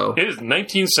incredibly so. It is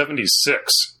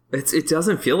 1976. It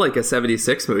doesn't feel like a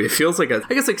 76 movie. It feels like I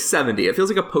guess like 70. It feels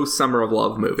like a post-Summer of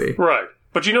Love movie. Right.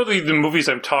 But you know the movies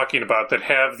I'm talking about that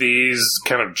have these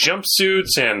kind of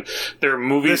jumpsuits, and they're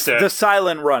movies the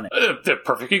silent running. The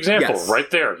perfect example, yes.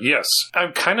 Right there, yes.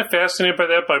 I'm kind of fascinated by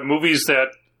that, by movies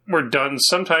that were done,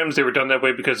 sometimes they were done that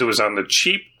way because it was on the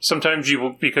cheap, sometimes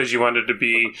because you wanted to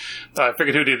be, I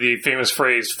forget who did the famous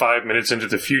phrase, 5 minutes into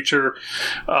the future.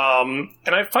 And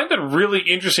I find that really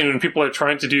interesting when people are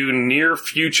trying to do near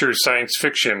future science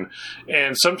fiction.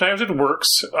 And sometimes it works,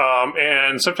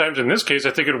 and sometimes in this case I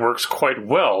think it works quite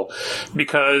well,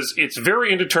 because it's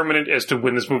very indeterminate as to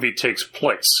when this movie takes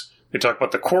place. They talk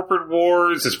about the corporate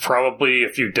wars. It's probably a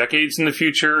few decades in the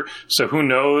future, so who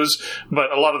knows?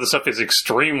 But a lot of the stuff is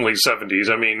extremely 70s.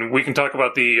 I mean, we can talk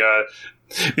about the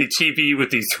TV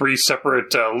with the three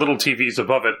separate little TVs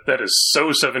above it. That is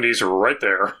so 70s right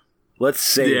there. Let's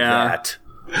say that.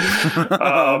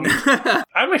 I'm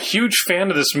a huge fan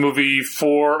of this movie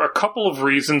for a couple of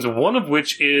reasons, one of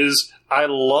which is I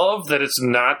love that it's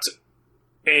not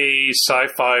a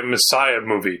sci-fi messiah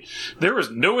movie. There is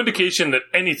no indication that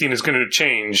anything is going to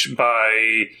change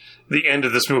by the end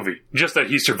of this movie, just that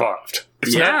he survived.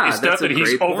 It's not that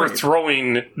he's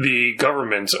overthrowing the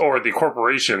government or the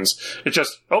corporations. It's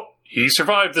just, he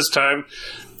survived this time,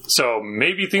 so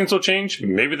maybe things will change,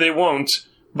 maybe they won't,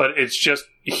 but it's just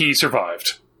he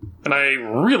survived. And I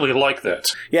really like that.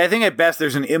 Yeah, I think at best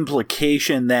there's an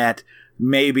implication that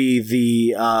maybe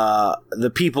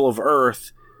the people of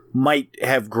Earth might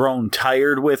have grown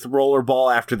tired with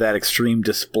Rollerball after that extreme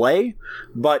display,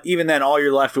 but even then all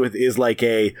you're left with is like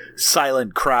a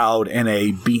silent crowd and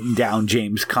a beaten down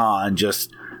James Caan just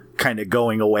kind of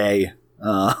going away.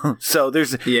 So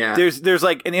there's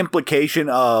like an implication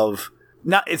of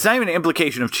it's not even an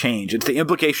implication of change. It's the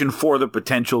implication for the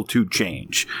potential to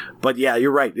change. But yeah,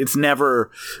 you're right.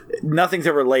 Nothing's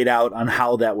ever laid out on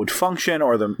how that would function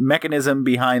or the mechanism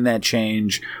behind that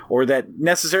change, or that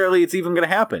necessarily it's even going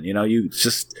to happen. You know, you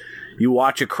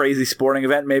watch a crazy sporting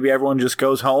event, maybe everyone just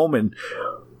goes home, and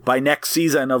by next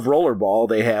season of Rollerball,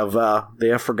 they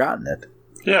have forgotten it.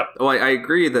 Yeah. Well, I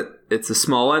agree that it's a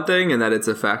small ending and that its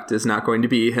effect is not going to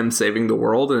be him saving the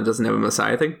world, and it doesn't have a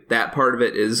messiah thing. That part of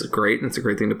it is great, and it's a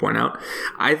great thing to point out.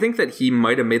 I think that he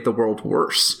might have made the world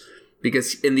worse,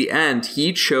 because in the end,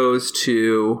 he chose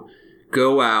to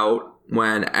go out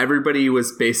when everybody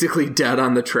was basically dead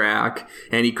on the track,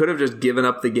 and he could have just given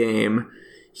up the game.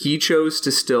 He chose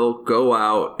to still go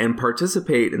out and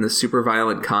participate in the super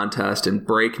violent contest and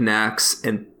break necks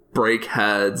and break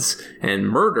heads and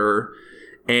murder.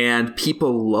 And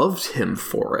people loved him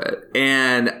for it.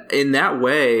 And in that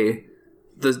way,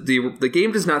 the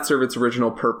game does not serve its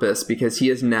original purpose, because he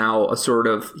is now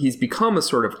he's become a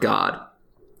sort of god.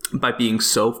 by being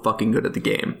so fucking good at the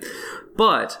game.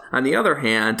 But on the other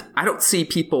hand, I don't see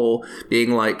people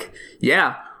being like,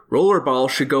 yeah, rollerball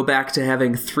should go back to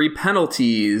having 3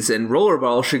 penalties, and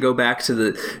rollerball should go back to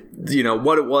the,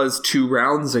 what it was 2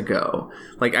 rounds ago.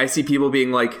 Like, I see people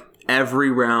being like,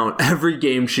 every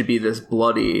game should be this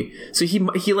bloody. So he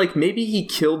like, maybe he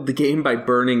killed the game by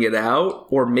burning it out,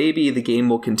 or maybe the game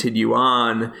will continue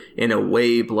on in a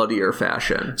way bloodier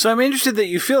fashion. So I'm interested that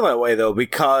you feel that way, though,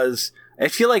 because I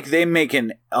feel like they make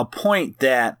a point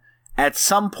that at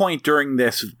some point during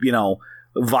this,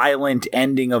 violent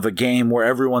ending of a game where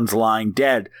everyone's lying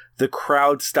dead, the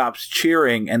crowd stops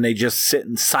cheering and they just sit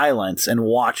in silence and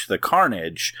watch the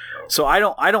carnage. So I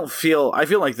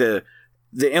feel like the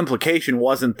implication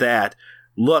wasn't that,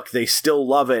 look, they still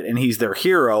love it and he's their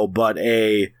hero, but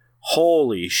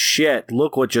holy shit,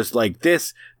 look what just like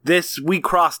this, we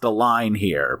crossed a line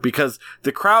here, because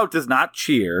the crowd does not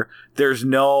cheer. There's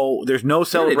no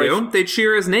celebration. They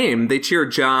cheer his name. They cheer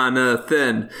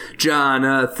Jonathan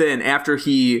after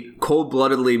he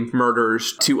cold-bloodedly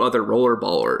murders 2 other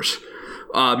rollerballers.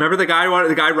 Remember the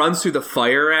guy runs through the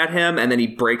fire at him, and then he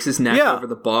breaks his neck over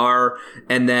the bar,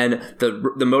 and then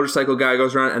the motorcycle guy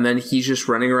goes around, and then he's just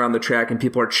running around the track, and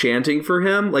people are chanting for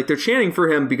him. Like, they're chanting for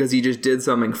him because he just did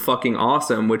something fucking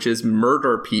awesome, which is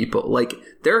murder people. Like,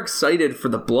 they're excited for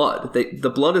the blood. The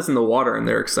blood is in the water, and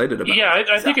they're excited about it. Yeah,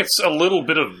 I think it's a little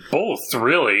bit of both,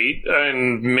 really,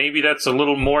 and maybe that's a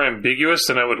little more ambiguous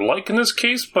than I would like in this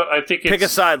case, but I think Pick a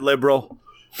side, liberal.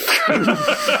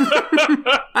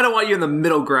 I don't want you in the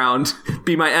middle ground.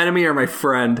 Be my enemy or my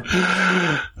friend. One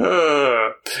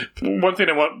thing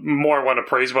I want to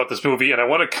praise about this movie, and I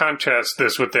want to contrast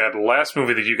this with that last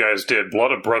movie that you guys did,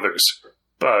 Blood of Brothers.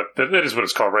 But that is what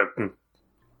it's called, right?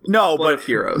 No, Blood but of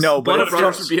Heroes. No, but Blood of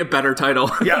Brothers would be a better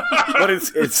title. Yeah, but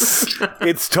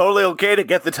it's totally okay to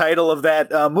get the title of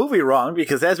that movie wrong,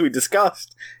 because as we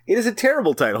discussed, it is a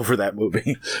terrible title for that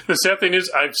movie. The sad thing is,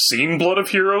 I've seen Blood of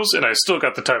Heroes, and I still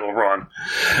got the title wrong.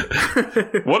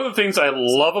 One of the things I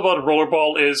love about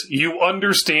Rollerball is you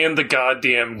understand the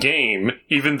goddamn game,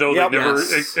 even though they never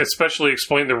especially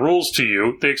explain the rules to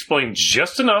you. They explain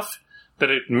just enough that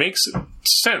it makes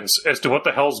sense as to what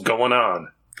the hell's going on.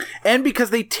 And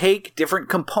because they take different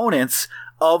components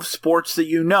of sports that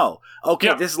you know.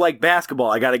 Okay, this is like basketball.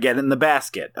 I got to get in the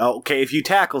basket. Okay, if you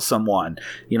tackle someone,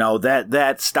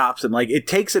 that stops them. Like, it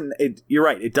takes you're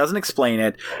right. It doesn't explain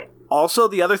it. Also,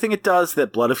 the other thing it does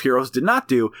that Blood of Heroes did not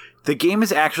do, the game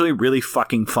is actually really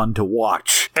fucking fun to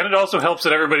watch. And it also helps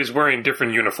that everybody's wearing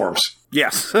different uniforms.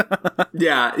 Yes.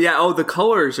 Yeah. Oh, the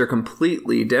colors are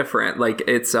completely different. Like,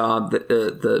 it's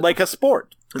the like a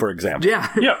sport, for example. Yeah.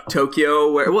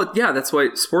 Tokyo. That's why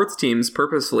sports teams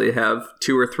purposely have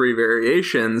 2 or 3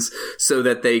 variations so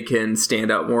that they can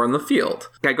stand out more on the field.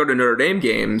 I go to Notre Dame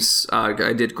games. I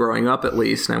did growing up, at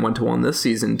least, and I went to one this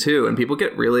season too. And people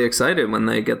get really excited when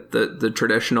they get the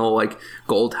traditional like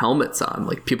gold helmets on.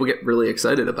 Like, people get really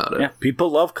excited about it. Yeah, people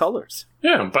love colors.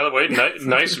 Yeah. By the way,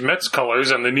 nice Mets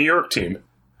colors on the New York team,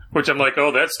 which I'm like,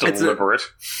 oh, that's deliberate.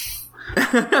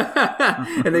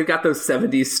 And they've got those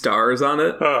 70s stars on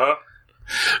it. Uh-huh.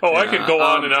 Oh, I could go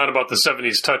on and on about the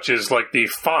 70s touches, like the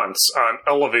fonts on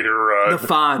elevator. The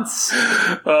fonts.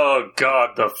 Oh,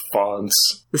 God, the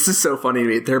fonts. This is so funny to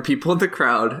me. There are people in the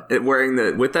crowd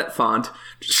wearing with that font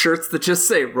shirts that just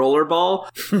say rollerball.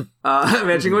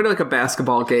 Imagine going to like a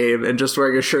basketball game and just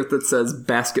wearing a shirt that says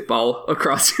basketball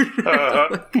across your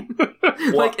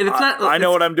and it's not. I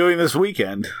know what I'm doing this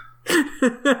weekend.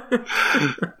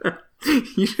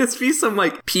 You just be some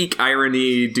like peak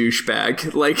irony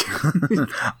douchebag. Like,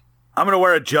 I'm gonna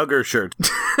wear a Jugger shirt.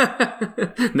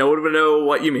 No one would know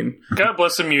what you mean. God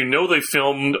bless them. They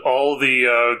filmed all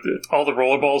the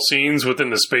rollerball scenes within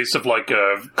the space of like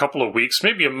a couple of weeks,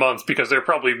 maybe a month, because they're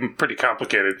probably pretty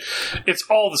complicated. It's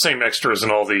all the same extras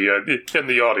and all in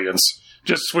the audience,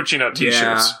 just switching out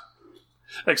T-shirts. Yeah.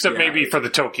 Except maybe for the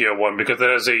Tokyo one, because it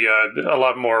has a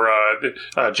lot more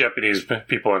Japanese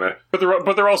people in it.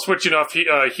 But they're all switching off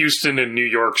Houston and New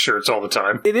York shirts all the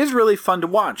time. It is really fun to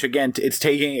watch. Again, it's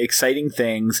taking exciting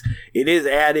things. It is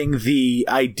adding the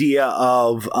idea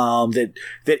of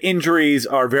that injuries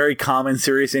are very common,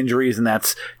 serious injuries, and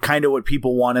that's kind of what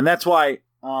people want. And that's why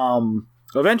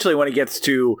eventually when it gets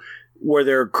to where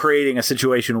they're creating a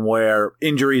situation where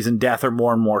injuries and death are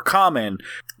more and more common,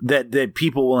 that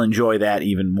people will enjoy that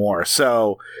even more.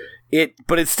 So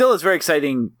but it still is very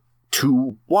exciting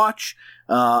to watch.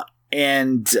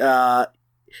 And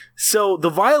So the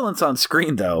violence on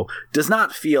screen, though, does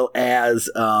not feel as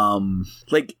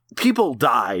like people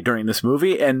die during this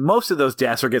movie, and most of those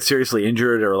deaths or get seriously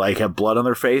injured or like have blood on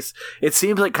their face. It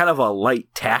seems like kind of a light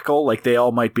tackle, like they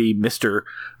all might be Mr.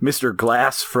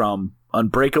 Glass from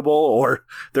Unbreakable, or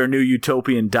their new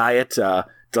utopian diet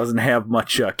doesn't have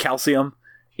much calcium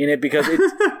in it, because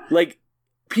it's like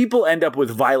people end up with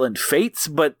violent fates,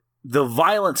 but the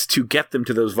violence to get them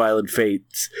to those violent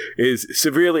fates is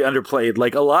severely underplayed.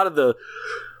 Like a lot of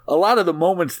the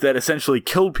moments that essentially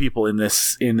killed people in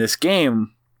this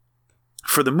game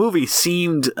for the movie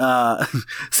seemed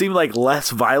like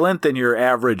less violent than your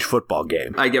average football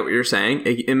game. I get what you're saying.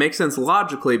 It makes sense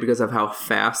logically because of how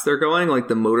fast they're going. Like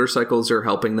the motorcycles are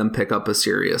helping them pick up a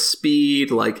serious speed.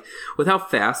 Like with how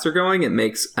fast they're going, it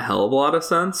makes a hell of a lot of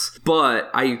sense. But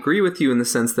I agree with you in the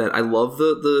sense that I love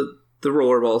the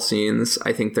rollerball scenes.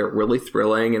 I think they're really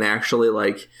thrilling, and actually,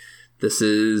 like, this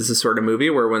is a sort of movie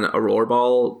where when a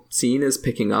rollerball scene is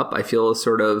picking up, I feel a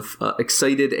sort of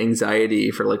excited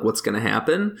anxiety for like what's going to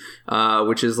happen,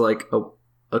 which is like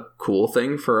a cool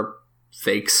thing for a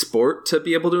fake sport to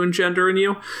be able to engender in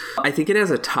you. I think it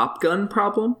has a Top Gun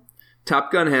problem.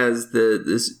 Top Gun has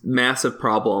this massive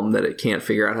problem that it can't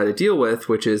figure out how to deal with,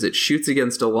 which is it shoots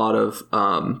against a lot of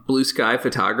blue sky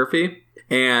photography,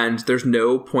 and there's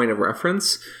no point of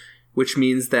reference, which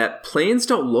means that planes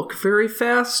don't look very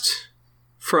fast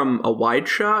from a wide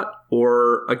shot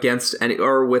or against any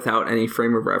or without any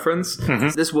frame of reference.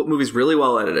 Mm-hmm. This movie's really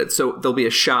well edited, so there'll be a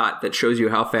shot that shows you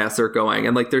how fast they're going,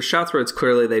 and like there's shots where it's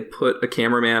clearly they put a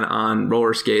cameraman on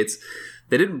roller skates.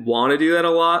 They didn't want to do that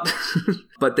a lot,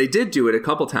 but they did do it a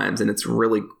couple times, and it's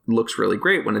really looks really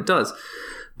great when it does.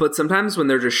 But sometimes when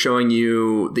they're just showing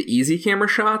you the easy camera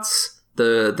shots,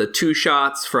 the two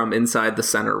shots from inside the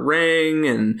center ring,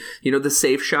 and you know the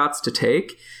safe shots to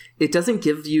take, it doesn't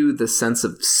give you the sense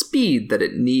of speed that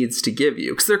it needs to give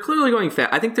you, because they're clearly going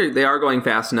fast. I think they are going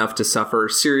fast enough to suffer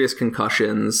serious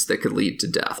concussions that could lead to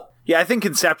death. Yeah, I think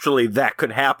conceptually that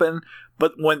could happen,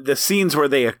 but when the scenes where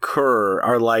they occur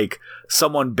are like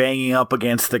someone banging up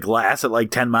against the glass at like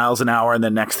 10 miles an hour, and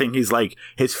the next thing he's like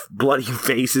his bloody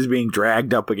face is being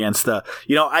dragged up against the,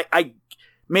 you know, I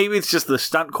maybe it's just the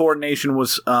stunt coordination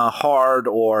was hard,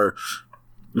 or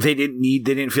they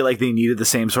didn't feel like they needed the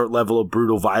same sort of level of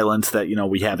brutal violence that, you know,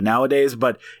 we have nowadays.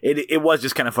 But it was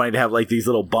just kind of funny to have like these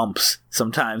little bumps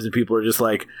sometimes, and people are just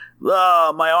like,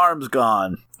 "Oh, my arm's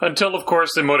gone." Until, of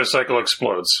course, the motorcycle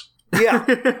explodes. Yeah.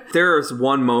 There's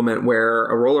one moment where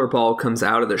a rollerball comes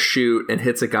out of the chute and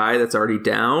hits a guy that's already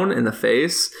down in the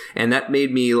face, and that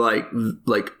made me like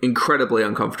incredibly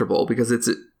uncomfortable, because it's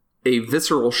a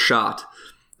visceral shot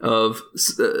of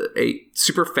a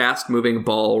super fast moving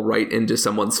ball right into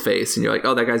someone's face, and you're like,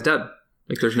 oh, that guy's dead.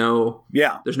 Like there's no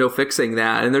fixing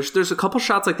that. And there's a couple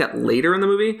shots like that later in the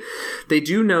movie. They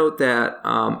do note that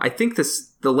I think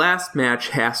the last match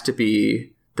has to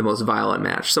be the most violent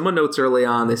match. Someone notes early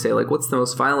on, they say like, what's the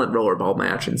most violent rollerball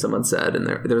match? And someone said, and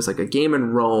there was like a game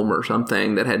in Rome or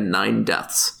something that had 9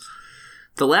 deaths.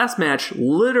 The last match,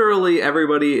 literally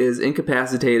everybody is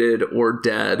incapacitated or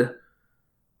dead,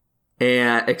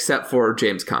 and except for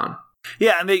James Caan.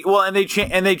 Yeah, and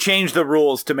they changed the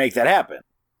rules to make that happen.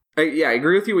 I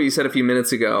agree with you what you said a few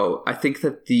minutes ago. I think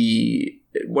that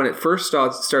when it first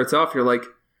starts off, you're like,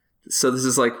 so this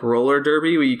is like roller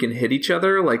derby where you can hit each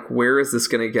other? Like, where is this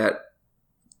going to get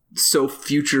so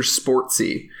future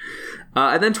sportsy?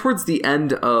 And then towards the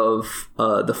end of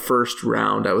the first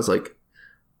round, I was like,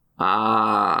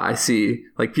 I see.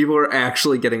 Like, people are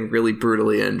actually getting really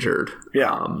brutally injured. Yeah.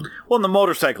 Well, and the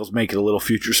motorcycles make it a little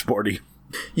future sporty.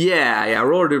 Yeah.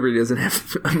 Roller derby doesn't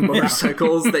have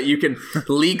motorcycles that you can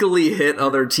legally hit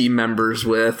other team members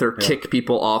with or kick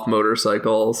people off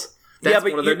motorcycles. That's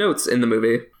one of their notes in the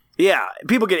movie. Yeah,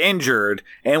 people get injured,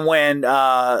 and when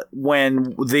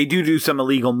they do some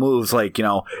illegal moves, like, you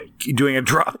know, doing a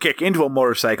drop kick into a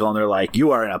motorcycle, and they're like, you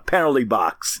are in a penalty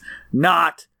box.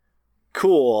 Not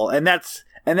cool. And that's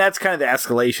kind of the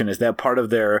escalation, is that part of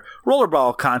their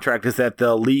rollerball contract is that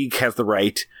the league has the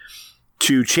right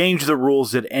to change the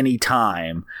rules at any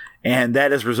time, and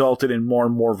that has resulted in more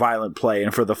and more violent play.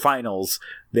 And for the finals,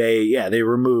 they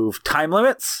remove time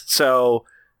limits, so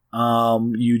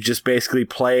you just basically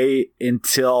play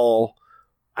until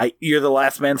you're the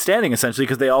last man standing, essentially,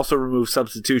 because they also remove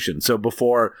substitution. So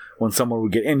before, when someone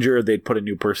would get injured, they'd put a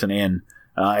new person in.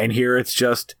 And here it's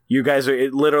just,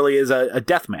 it literally is a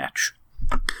death match.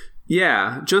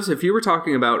 Yeah. Joseph, you were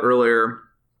talking about earlier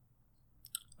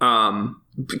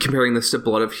comparing this to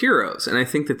Blood of Heroes. And I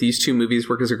think that these two movies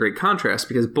work as a great contrast,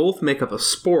 because both make up a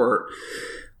sport,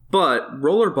 but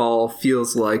rollerball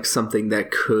feels like something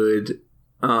that could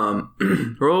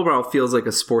rollerball feels like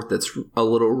a sport that's a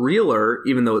little realer,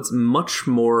 even though it's much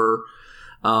more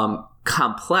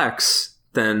complex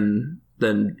than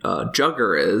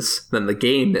Jugger is, than the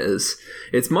game is.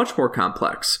 It's much more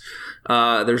complex.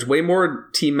 There's way more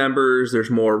team members,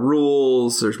 there's more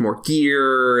rules, there's more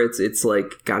gear. It's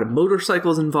like got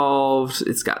motorcycles involved.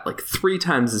 It's got like 3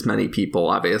 times as many people,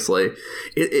 obviously.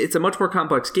 It's a much more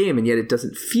complex game, and yet it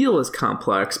doesn't feel as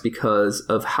complex because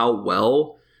of how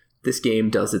well this game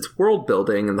does its world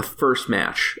building in the first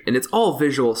match, and it's all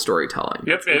visual storytelling.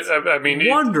 Yep,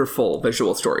 Wonderful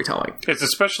visual storytelling. It's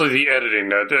especially the editing.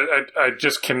 I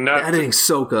just cannot. The editing's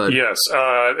so good. Yes,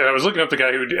 and I was looking up the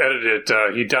guy who edited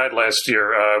it. He died last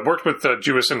year. Worked with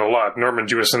Jewison a lot, Norman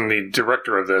Jewison, the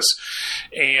director of this,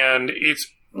 and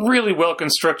it's really well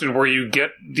constructed where you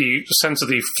get the sense of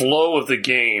the flow of the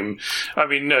game. I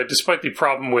mean, despite the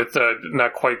problem with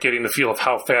not quite getting the feel of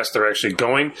how fast they're actually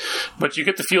going, but you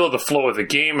get the feel of the flow of the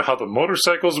game, how the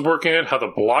motorcycles work in it, how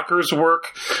the blockers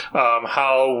work,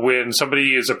 how when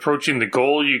somebody is approaching the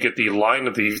goal, you get the line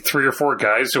of the 3 or 4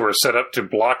 guys who are set up to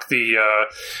block the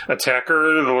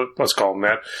attacker, let's call them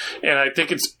that. And I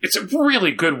think it's a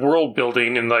really good world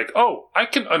building, and like, oh, I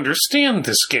can understand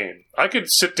this game. I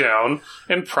could sit down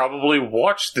and probably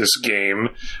watch this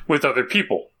game with other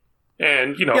people.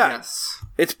 And, you know... Yes.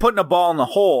 It's putting a ball in the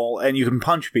hole, and you can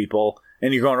punch people,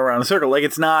 and you're going around in a circle. Like,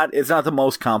 it's not the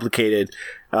most complicated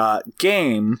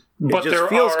game. But it just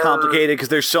feels complicated because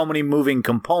there's so many moving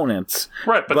components.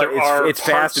 Right, but it's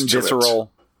fast and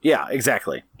visceral. Yeah,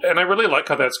 exactly. And I really like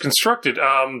how that's constructed.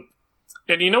 And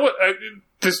you know what?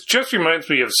 This just reminds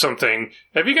me of something.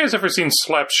 Have you guys ever seen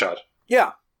Slapshot?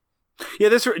 Yeah.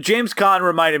 Yeah, James Caan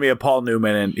reminded me of Paul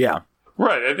Newman, and yeah.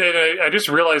 Right, and I just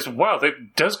realized, wow,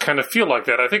 that does kind of feel like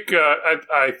that. I think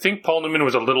I think Paul Newman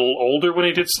was a little older when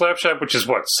he did Slapshot, which is,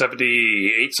 what,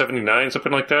 78, 79,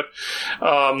 something like that?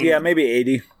 Yeah, maybe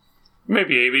 80.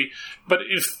 Maybe 80. But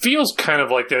it feels kind of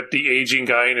like that, the aging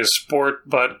guy in his sport,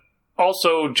 but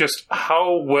also just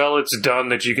how well it's done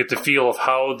that you get the feel of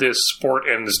how this sport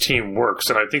and this team works.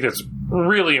 And I think that's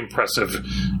really impressive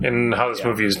in how this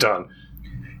movie is done.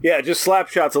 Yeah, just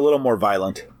Slapshot's a little more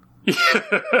violent. But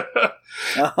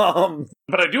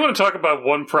I do want to talk about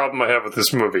one problem I have with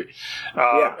this movie.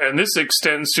 And this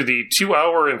extends to the 2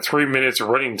 hour and 3 minutes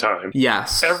running time.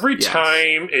 Yes. Every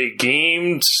time a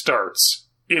game starts,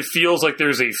 it feels like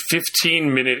there's a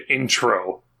 15-minute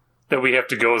intro that we have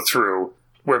to go through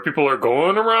where people are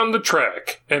going around the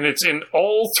track. And it's in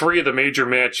all 3 of the major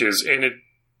matches, and it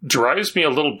drives me a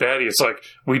little batty. It's like,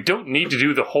 we don't need to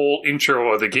do the whole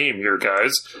intro of the game here,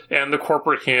 guys. And the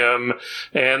corporate hymn,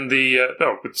 and the...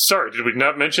 did we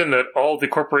not mention that all the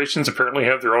corporations apparently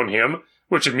have their own hymn?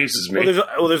 Which amuses me.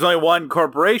 Well, there's only one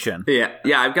corporation. Yeah,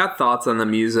 I've got thoughts on the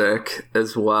music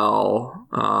as well.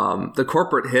 The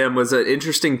corporate hymn was an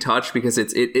interesting touch because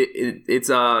it's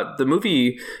the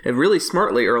movie, it really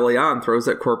smartly early on throws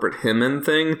that corporate hymn in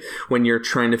thing when you're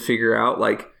trying to figure out,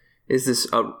 like, is this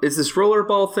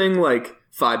rollerball thing like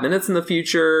 5 minutes in the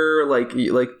future, like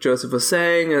Joseph was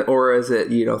saying, or is it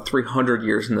 300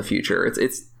 years in the future?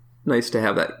 It's nice to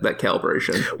have that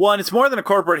calibration. Well, and it's more than a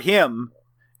corporate hymn.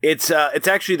 It's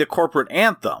actually the corporate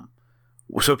anthem.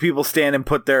 So people stand and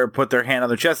put their hand on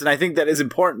their chest, and I think that is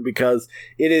important because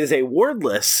it is a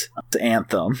wordless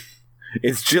anthem.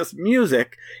 It's just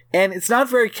music, and it's not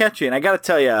very catchy. And I got to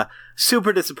tell you,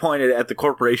 super disappointed at the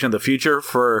Corporation of the Future.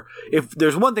 If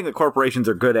there's one thing that corporations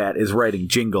are good at is writing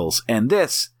jingles, and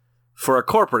this, for a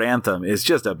corporate anthem, is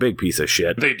just a big piece of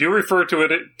shit. They do refer to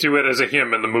it as a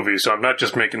hymn in the movie, so I'm not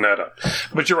just making that up.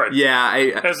 But you're right.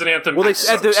 Yeah, as an anthem. Well,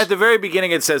 at the very beginning,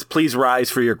 it says, "Please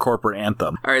rise for your corporate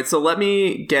anthem." All right, so let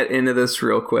me get into this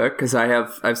real quick because I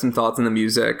have some thoughts on the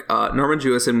music. Norman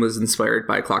Jewison was inspired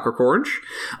by Clockwork Orange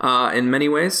in many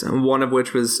ways. One of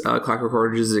which was Clockwork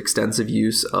Orange's extensive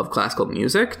use of classical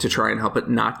music to try and help it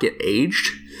not get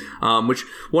aged. Which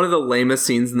one of the lamest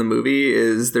scenes in the movie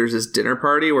is there's this dinner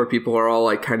party where people are all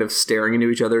like kind of staring into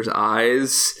each other's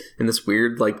eyes in this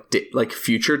weird like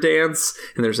future dance,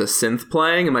 and there's a synth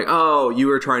playing. I'm like, oh, you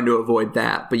were trying to avoid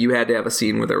that, but you had to have a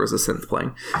scene where there was a synth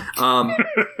playing.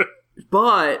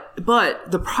 But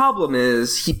the problem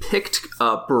is he picked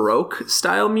Baroque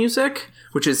style music,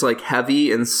 which is like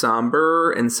heavy and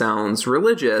somber and sounds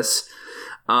religious,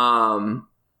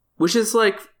 which is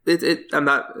like. I'm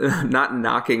not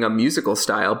knocking a musical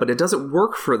style, but it doesn't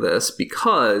work for this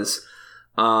because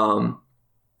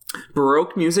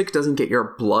Baroque music doesn't get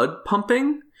your blood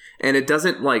pumping, and it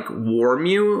doesn't like warm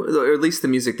you, or at least the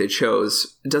music they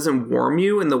chose, it doesn't warm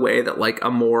you in the way that like a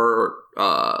more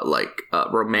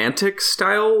romantic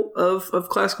style of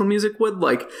classical music would.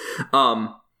 Like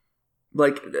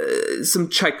some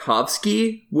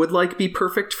Tchaikovsky would like be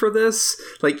perfect for this,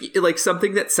 like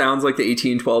something that sounds like the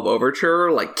 1812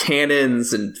 overture, like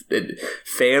cannons and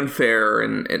fanfare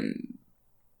and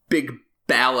big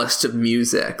ballast of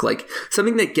music, like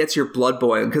something that gets your blood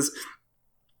boiling. Because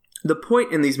the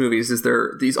point in these movies is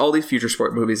all these future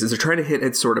sport movies is they're trying to hit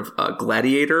at sort of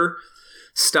gladiator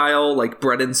style, like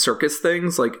bread and circus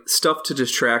things, like stuff to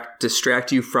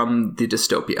distract you from the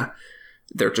dystopia.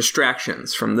 They're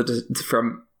distractions from the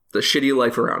shitty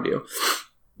life around you.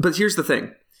 But here's the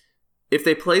thing. If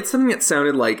they played something that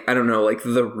sounded like, I don't know, like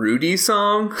the Rudy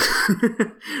song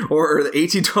or the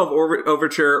 1812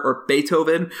 overture or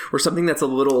Beethoven or something that's a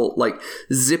little like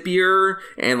zippier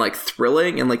and like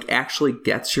thrilling and like actually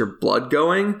gets your blood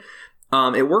going,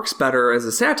 it works better as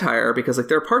a satire because like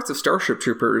there are parts of Starship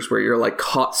Troopers where you're like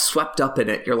swept up in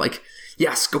it. You're like,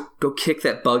 yes, go kick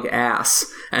that bug ass.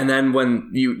 And then when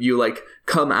you like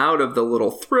come out of the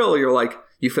little thrill, you're like,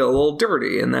 you feel a little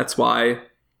dirty. And that's why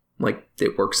like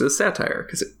it works as satire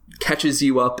because it catches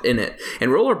you up in it.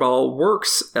 And Rollerball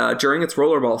works during its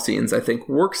Rollerball scenes, I think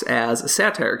works as a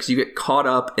satire because you get caught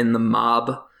up in the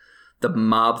mob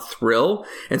thrill.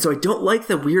 And so I don't like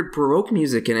the weird Baroque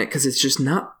music in it because it's just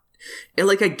not, and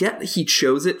like I get that he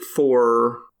chose it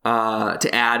for to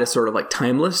add a sort of like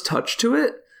timeless touch to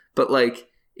it, but like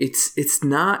it's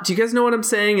not, do you guys know what I'm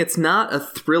saying? It's not a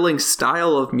thrilling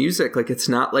style of music. Like it's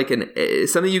not like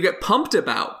it's something you get pumped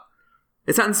about.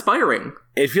 It's not inspiring.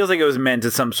 It feels like it was meant to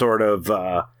some sort of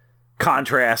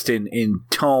contrast in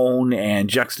tone and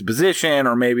juxtaposition,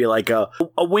 or maybe like a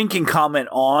winking comment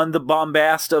on the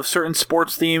bombast of certain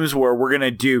sports themes where we're going to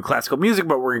do classical music,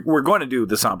 but we're going to do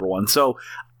the somber one. So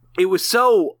it was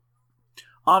so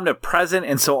omnipresent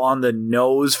and so on the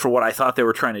nose for what I thought they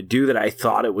were trying to do that I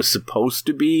thought it was supposed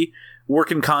to be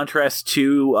work in contrast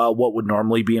to what would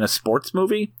normally be in a sports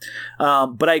movie.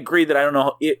 But I agree that I don't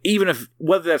know, even if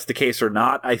whether that's the case or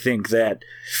not, I think that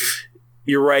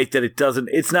you're right that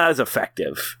it's not as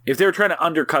effective. If they were trying to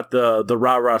undercut the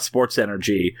rah-rah sports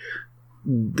energy,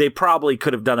 they probably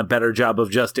could have done a better job of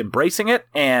just embracing it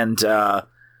and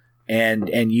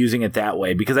using it that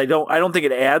way, because I don't think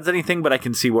it adds anything, but I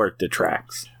can see where it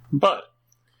detracts. But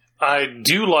I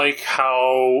do like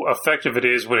how effective it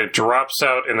is when it drops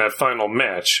out in that final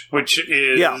match, which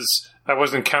is, yeah. I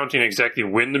wasn't counting exactly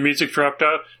when the music dropped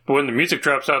out, but when the music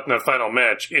drops out in that final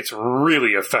match, it's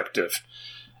really effective.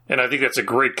 And I think that's a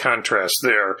great contrast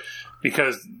there,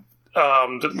 because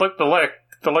the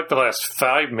last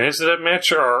 5 minutes of that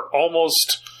match are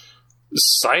almost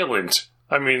silent.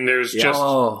 I mean, there's just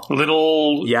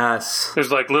little... Yes.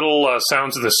 There's like little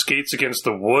sounds of the skates against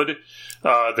the wood.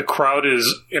 The crowd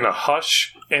is in a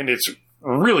hush, and it's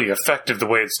really effective the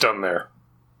way it's done there.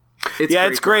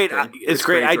 It's great. It's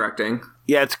great directing.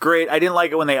 Yeah, it's great. I didn't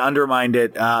like it when they undermined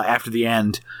it after the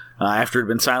end. After it had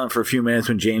been silent for a few minutes,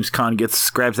 when James Caan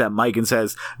grabs that mic and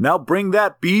says, "Now bring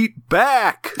that beat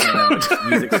back," and then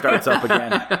music starts up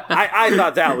again. I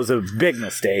thought that was a big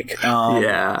mistake.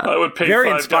 Yeah, I would pay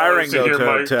very inspiring to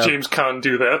hear to James Caan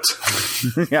do that.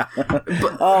 Yeah,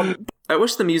 but, I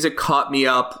wish the music caught me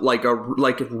up like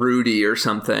Rudy or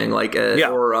something,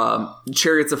 or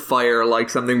Chariots of Fire, like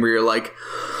something where you're like,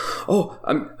 oh,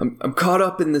 I'm caught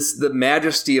up in the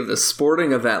majesty of the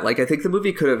sporting event. Like, I think the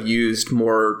movie could have used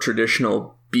more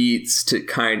traditional beats to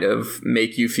kind of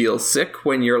make you feel sick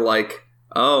when you're like,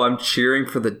 oh, I'm cheering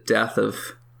for the death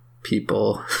of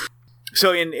people.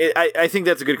 So I think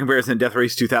that's a good comparison to Death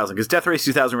Race 2000, because Death Race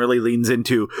 2000 really leans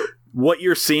into what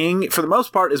you're seeing, for the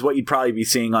most part, is what you'd probably be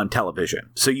seeing on television.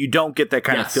 So you don't get that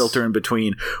kind of filter in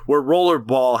between, where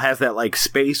Rollerball has that like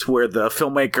space where the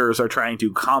filmmakers are trying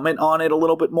to comment on it a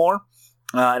little bit more.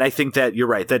 And I think that you're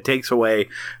right. That takes away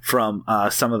from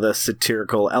some of the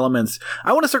satirical elements.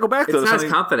 I want to circle back, though. It's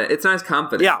not as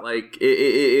confident. Yeah. Like,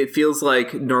 it feels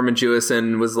like Norman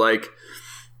Jewison was like,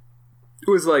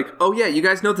 oh yeah, you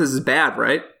guys know this is bad,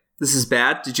 right? This is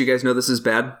bad. Did you guys know this is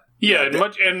bad? Yeah,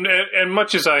 and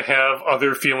much as I have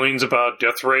other feelings about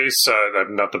Death Race,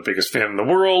 I'm not the biggest fan in the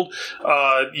world.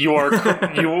 You are.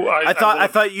 I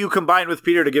thought you combined with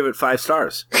Peter to give it 5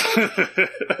 stars.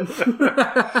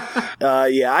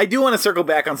 Yeah, I do want to circle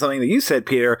back on something that you said,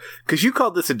 Peter, because you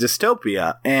called this a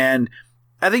dystopia, and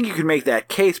I think you can make that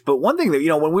case. But one thing that,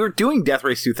 when we were doing Death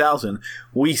Race 2000,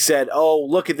 we said, oh,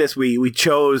 look at this. We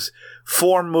chose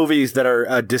 4 movies that are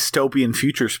dystopian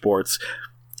future sports.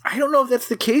 I don't know if that's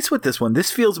the case with this one. This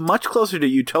feels much closer to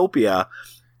Utopia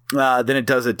than it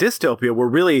does a dystopia, where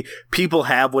really people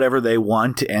have whatever they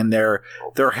want and they're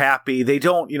happy. They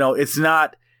don't, it's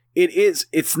not.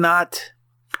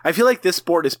 I feel like this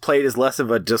sport is played as less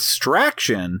of a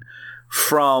distraction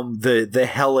from the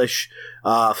hellish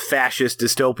fascist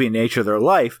dystopian nature of their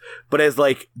life, but as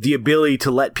like the ability to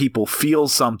let people feel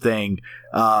something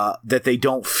that they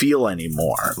don't feel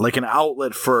anymore, like an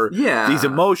outlet for these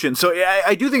emotions. So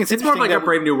I do think it's more like a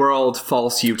Brave New World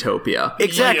false utopia.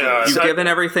 Exactly. Yeah, you're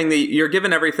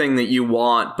given everything that you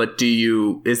want, but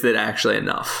is that actually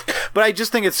enough? But I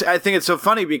just think it's so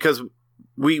funny because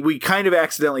we kind of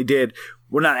accidentally did.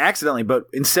 Well, not accidentally, but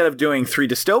instead of doing 3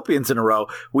 dystopians in a row,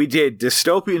 we did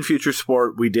dystopian future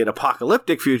sport, we did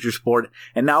apocalyptic future sport,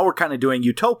 and now we're kind of doing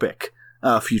utopic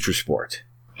future sport.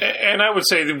 And I would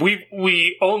say that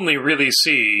we only really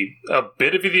see a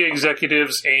bit of the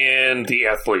executives and the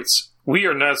athletes. We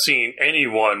are not seeing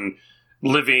anyone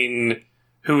living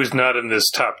who is not in this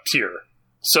top tier.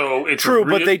 So it's true,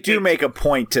 but they do make a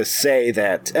point to say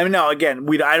that. I mean, no, again,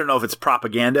 I don't know if it's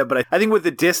propaganda, but I think with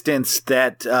the distance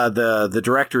that the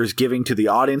director is giving to the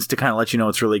audience to kind of let you know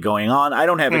what's really going on, I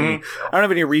don't have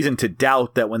any reason to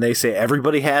doubt that when they say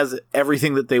everybody has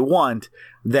everything that they want,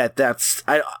 that's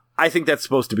I think that's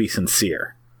supposed to be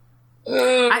sincere.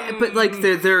 But like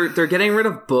they're getting rid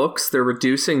of books, they're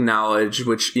reducing knowledge,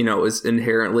 which is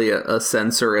inherently a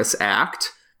censorious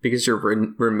act because you're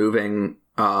removing.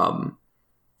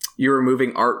 You're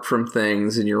removing art from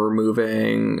things, and you're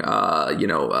removing,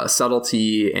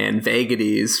 subtlety and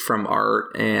vagaries from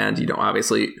art. And,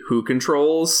 obviously who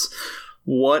controls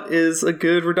what is a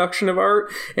good reduction of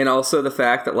art. And also the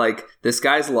fact that, like, this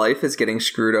guy's life is getting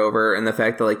screwed over, and the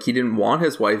fact that, like, he didn't want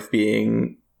his wife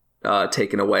being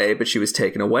taken away, but she was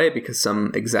taken away because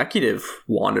some executive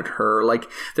wanted her. Like,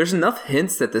 there's enough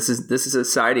hints that this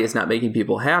society is not making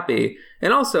people happy.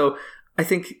 And also, I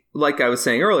think, like I was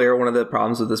saying earlier, one of the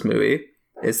problems with this movie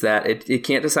is that it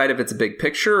can't decide if it's a big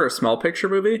picture or a small picture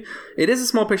movie. It is a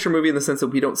small picture movie in the sense that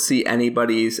we don't see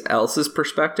anybody else's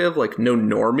perspective, like no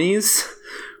normies.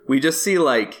 We just see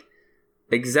like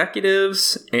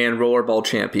executives and rollerball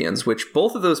champions, which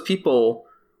both of those people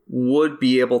would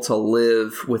be able to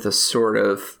live with a sort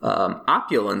of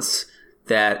opulence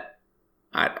that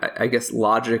I guess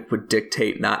logic would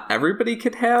dictate not everybody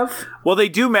could have. Well, they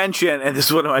do mention, and this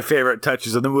is one of my favorite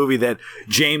touches of the movie, that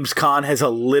James Caan has a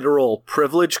literal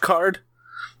privilege card.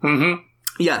 Mm-hmm.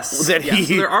 Yes. So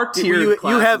there are tiered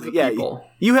classes of people.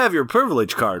 You have your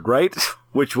privilege card, right?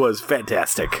 Which was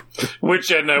fantastic.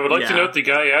 And I would like to note the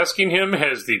guy asking him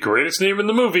has the greatest name in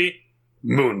the movie,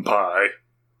 Moon Pie.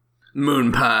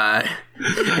 Moon Pie.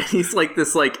 He's like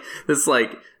this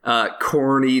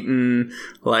corn-eaten,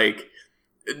 like,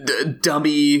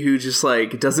 dummy who just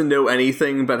like doesn't know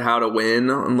anything but how to win.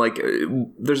 And like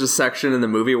there's a section in the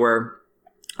movie where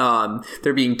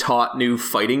they're being taught new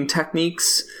fighting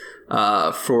techniques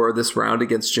for this round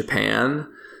against Japan,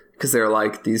 because they're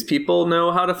like, these people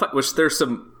know how to fight, which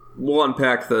we'll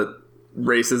unpack the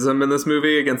racism in this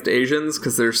movie against Asians,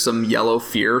 because there's some yellow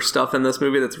fear stuff in this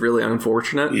movie that's really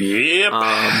unfortunate. Yep.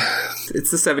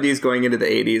 It's the 70s going into the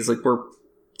 80s. Like, we're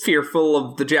fearful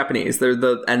of the Japanese. They're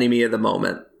the enemy of the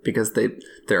moment because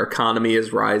their economy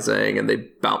is rising and they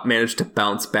managed to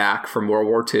bounce back from World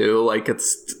War II. Like,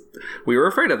 we were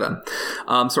afraid of them.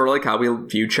 Sort of like how we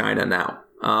view China now.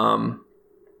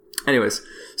 Anyways,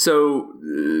 so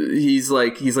he's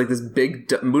like this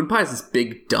big Moon Pie is this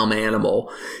big dumb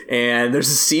animal, and there's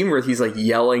a scene where he's like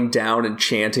yelling down and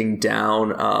chanting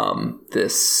down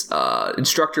this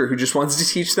instructor who just wants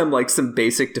to teach them like some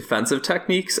basic defensive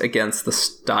techniques against the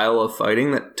style of fighting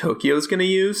that Tokyo's going to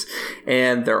use,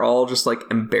 and they're all just like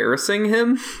embarrassing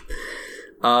him.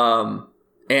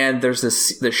 And there's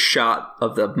this shot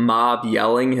of the mob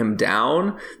yelling him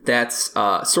down that's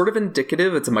sort of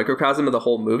indicative. It's a microcosm of the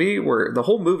whole movie, where the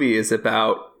whole movie is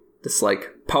about this like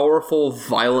powerful,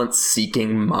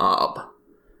 violence-seeking mob.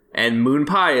 And Moon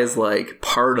Pie is like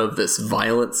part of this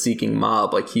violence-seeking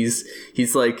mob. Like he's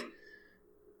like,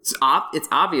 it's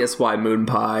obvious why Moon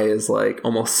Pie is like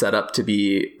almost set up to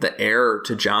be the heir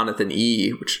to Jonathan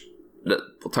E., which we'll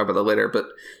talk about that later, but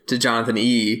to Jonathan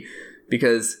E.,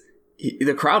 because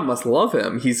the crowd must love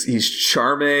him. He's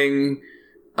charming.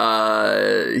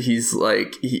 He's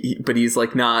like, but he's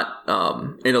like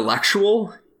not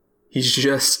intellectual. He's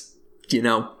just,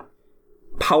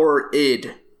 power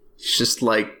id. It's just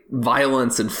like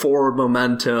violence and forward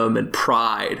momentum and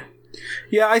pride.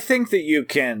 Yeah, I think that you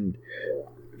can,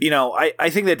 I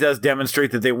think that does demonstrate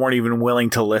that they weren't even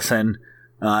willing to listen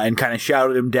and kind of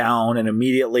shouted him down. And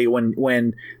immediately when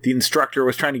the instructor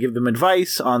was trying to give them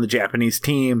advice on the Japanese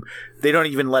team, they don't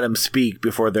even let him speak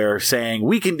before they're saying,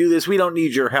 we can do this, we don't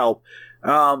need your help.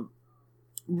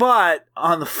 But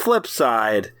on the flip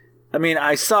side, I mean,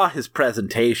 I saw his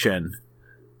presentation.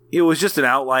 It was just an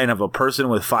outline of a person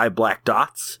with 5 black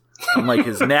dots. on like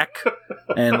his neck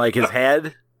and like his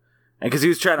head, and because he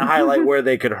was trying to highlight where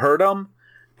they could hurt him.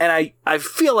 And I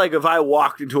feel like if I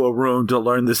walked into a room to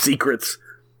learn the secrets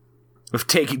of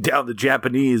taking down the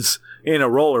Japanese in a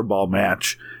rollerball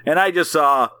match, and I just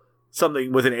saw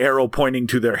something with an arrow pointing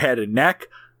to their head and neck,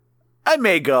 I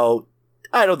may go,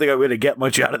 I don't think I'm going to get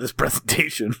much out of this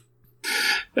presentation.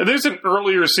 And there's an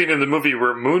earlier scene in the movie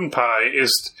where Moon Pie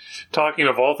is talking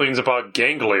of all things about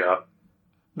ganglia.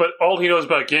 But all he knows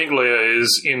about ganglia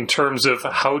is in terms of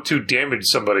how to damage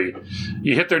somebody.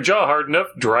 You hit their jaw hard enough,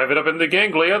 drive it up in the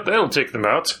ganglia, that'll take them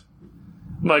out.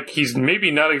 Like, he's maybe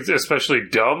not especially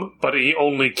dumb, but he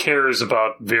only cares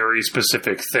about very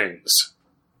specific things.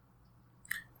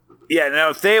 Yeah, now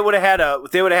if they would have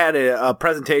had a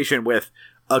presentation with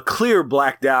a clear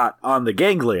black dot on the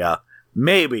ganglia,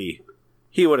 maybe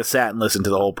he would have sat and listened to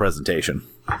the whole presentation.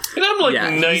 And I'm like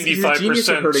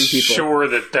 95% sure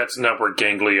that that's not where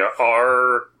ganglia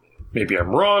are. Maybe I'm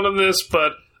wrong on this,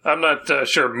 but I'm not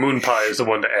sure Moon Pie is the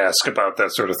one to ask about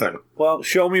that sort of thing. Well,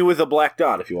 show me with a black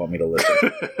dot if you want me to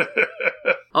listen.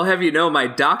 I'll have you know my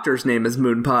doctor's name is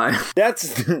Moon Pie.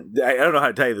 That's, I don't know how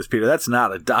to tell you this, Peter. That's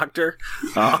not a doctor.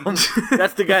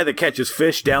 That's the guy that catches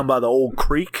fish down by the old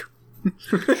creek.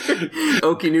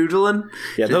 Okie Noodlin.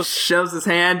 Yeah, those shoves his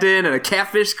hand in and a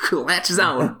catfish latches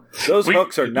on. Those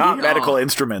hooks are not medical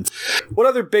instruments. What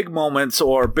other big moments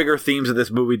or bigger themes of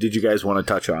this movie did you guys want to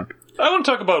touch on? I want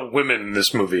to talk about women in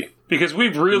this movie, because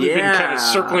we've really been kind of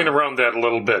circling around that a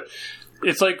little bit.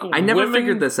 It's like I never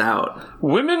figured this out.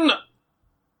 Women,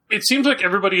 it seems like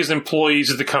everybody is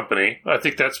employees of the company. I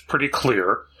think that's pretty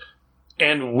clear.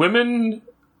 And women,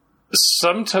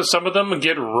 some of them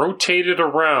get rotated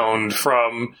around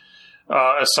from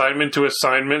assignment to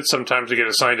assignment. Sometimes they get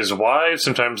assigned as wives.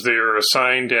 Sometimes they're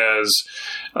assigned as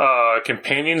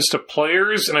companions to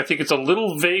players. And I think it's a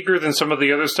little vaguer than some of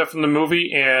the other stuff in the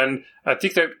movie. And I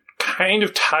think that kind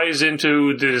of ties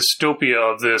into the dystopia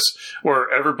of this,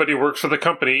 where everybody works for the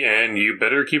company and you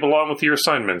better keep along with your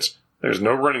assignments. There's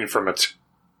no running from it.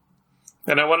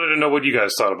 And I wanted to know what you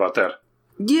guys thought about that.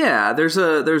 Yeah,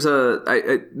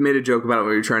 I made a joke about it when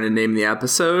we were trying to name the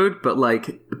episode, but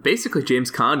like basically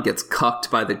James Caan gets cucked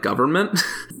by the government.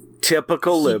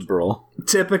 Typical liberal.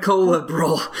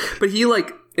 But he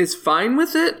like is fine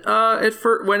with it at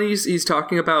first when he's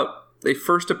talking about, they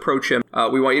first approach him.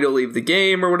 We want you to leave the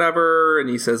game or whatever, and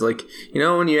he says like,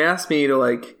 when you asked me to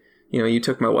like, you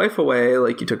took my wife away,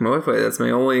 that's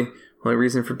my only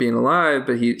reason for being alive.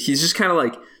 But he's just kind of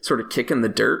like sort of kicking the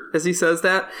dirt as he says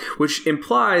that, which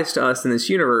implies to us in this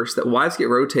universe that wives get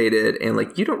rotated and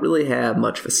like you don't really have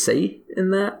much of a say in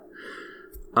that.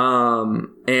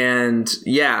 And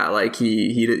yeah, like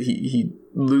he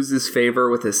loses favor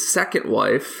with his second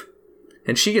wife,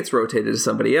 and she gets rotated to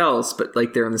somebody else, but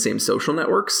like they're in the same social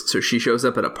networks, so she shows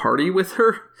up at a party with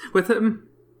him.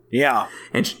 Yeah.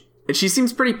 And she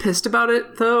seems pretty pissed about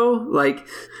it, though. Like,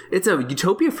 it's a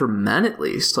utopia for men, at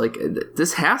least. Like,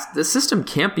 this system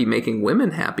can't be making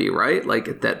women happy, right?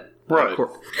 Like, that... Right.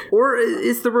 Or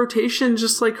is the rotation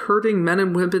just, like, hurting men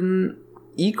and women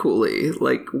equally?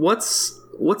 Like, what's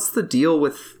the deal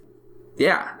with...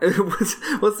 Yeah,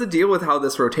 what's the deal with how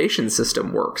this rotation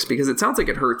system works? Because it sounds like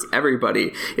it hurts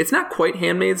everybody. It's not quite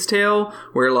Handmaid's Tale,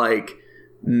 where, like...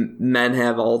 men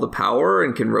have all the power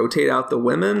and can rotate out the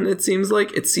women. It seems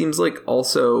like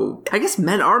also, I guess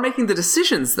men are making the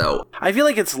decisions, though. I feel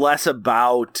like it's less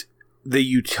about the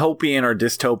utopian or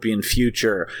dystopian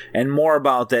future and more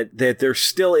about that there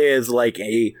still is like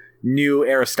a new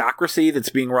aristocracy that's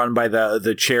being run by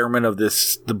the chairman of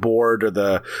the board or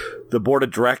the board of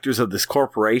directors of this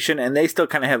corporation, and they still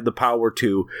kind of have the power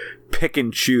to pick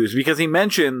and choose, because he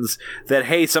mentions that,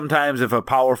 hey, sometimes if a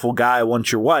powerful guy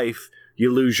wants your wife, you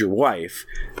lose your wife.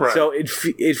 Right. So it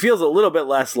feels a little bit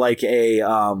less like a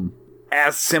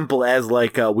as simple as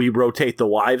like we rotate the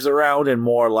wives around, and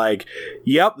more like,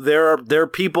 yep, there are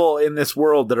people in this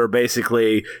world that are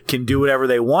basically can do whatever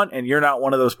they want, and you're not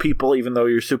one of those people, even though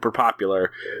you're super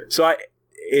popular. So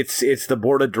it's the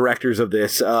board of directors of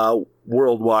this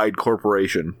worldwide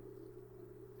corporation.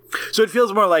 So it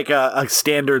feels more like a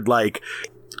standard like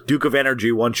Duke of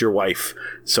Energy wants your wife,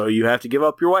 so you have to give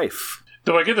up your wife.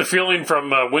 Though I get the feeling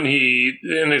from when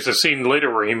and there's a scene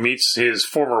later where he meets his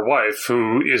former wife,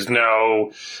 who is now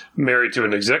married to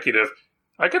an executive.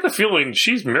 I get the feeling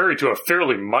she's married to a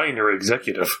fairly minor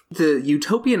executive. The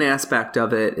utopian aspect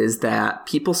of it is that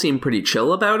people seem pretty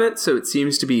chill about it, so it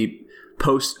seems to be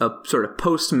sort of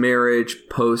post-marriage,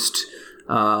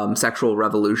 sexual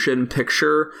revolution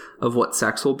picture of what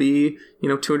sex will be,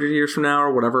 200 years from now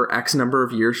or whatever X number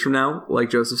of years from now.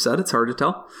 Like Joseph said, it's hard to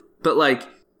tell. But like,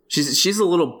 she's a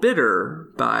little bitter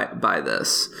by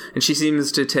this, and she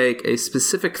seems to take a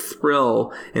specific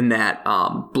thrill in that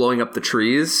blowing up the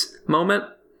trees moment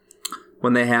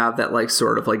when they have that like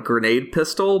sort of like grenade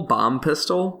pistol, bomb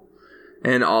pistol,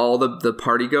 and all the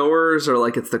party goers are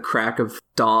like, it's the crack of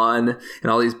dawn,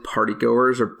 and all these party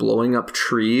goers are blowing up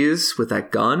trees with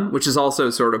that gun, which is also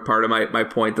sort of part of my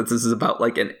point that this is about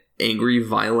like an angry,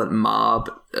 violent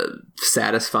mob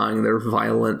satisfying their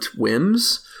violent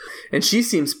whims. And she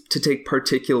seems to take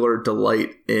particular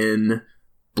delight in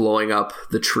blowing up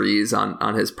the trees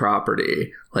on his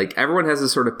property. Like, everyone has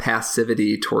this sort of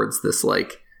passivity towards this,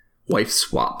 like, wife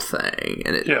swap thing.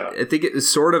 And I think it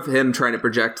is sort of him trying to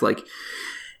project, like,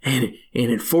 and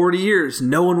in 40 years,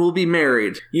 no one will be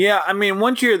married. Yeah, I mean,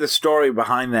 once you hear the story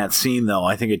behind that scene, though,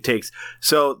 I think it takes...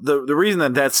 So, the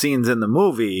reason that scene's in the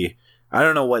movie, I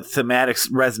don't know what thematic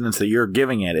resonance that you're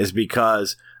giving it, is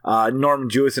because... Norman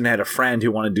Jewison had a friend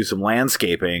who wanted to do some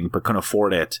landscaping but couldn't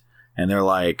afford it, and they're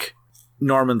like,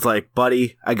 Norman's like,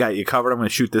 buddy, I got you covered, I'm going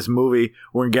to shoot this movie,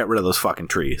 we're going to get rid of those fucking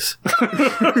trees.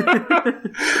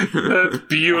 That's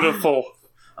beautiful.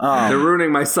 They're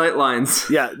ruining my sight lines.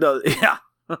 Yeah.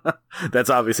 That's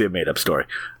obviously a made-up story.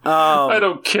 I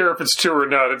don't care if it's true or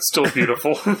not, it's still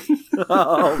beautiful.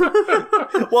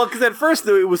 Well, because at first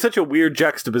it was such a weird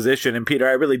juxtaposition, and Peter,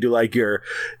 I really do like your...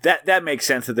 That makes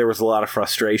sense that there was a lot of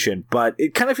frustration, but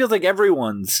it kind of feels like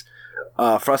everyone's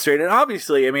frustrated. And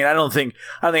obviously, I mean, I don't think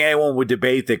anyone would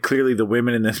debate that clearly the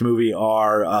women in this movie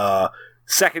are...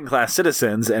 second-class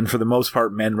citizens, and for the most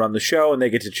part, men run the show, and they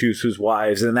get to choose whose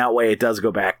wives, and that way it does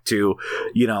go back to,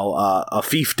 a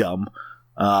fiefdom,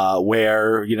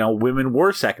 where, women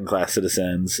were second-class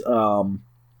citizens, and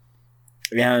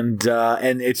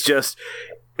it's just,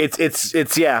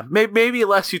 it's maybe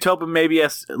less utopian, maybe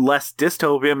less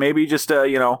dystopian, maybe just,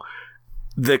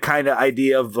 the kind of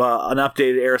idea of an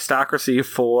updated aristocracy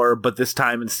but this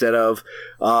time instead of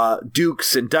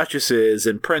dukes and duchesses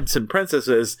and prince and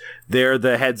princesses, they're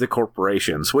the heads of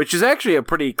corporations, which is actually a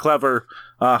pretty clever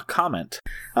comment.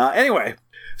 Anyway,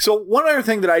 so one other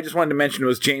thing that I just wanted to mention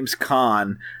was James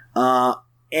Caan.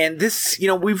 And this,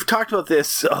 we've talked about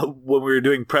this when we were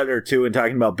doing Predator 2 and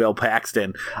talking about Bill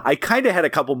Paxton. I kind of had a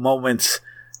couple moments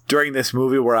during this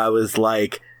movie where I was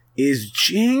like, is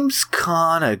James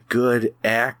Caan a good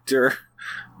actor?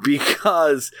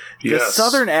 Because the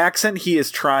Southern accent he is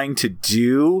trying to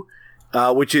do,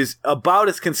 which is about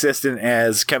as consistent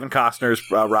as Kevin Costner's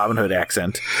Robin Hood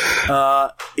accent,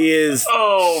 is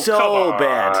so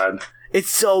bad. It's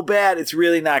so bad. It's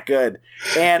really not good.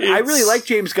 And I really like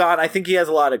James Caan. I think he has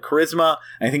a lot of charisma.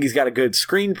 I think he's got a good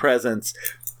screen presence.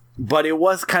 But it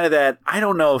was kind of that, I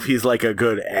don't know if he's like a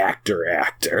good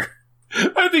actor.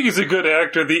 I think he's a good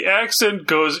actor. The accent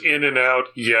goes in and out.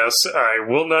 Yes, I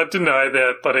will not deny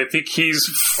that, but I think he's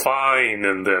fine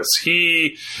in this.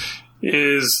 He's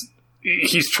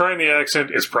trying the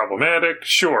accent. It's problematic,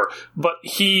 sure, but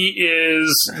he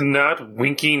is not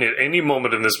winking at any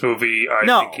moment in this movie. I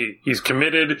think he's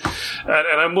committed,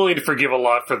 and I'm willing to forgive a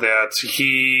lot for that.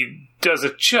 He does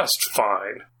it just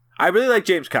fine. I really like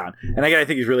James Caan, and again, I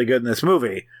think he's really good in this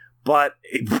movie. But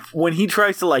when he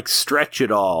tries to, like, stretch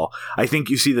it all, I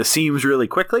think you see the seams really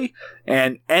quickly.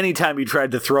 And anytime he tried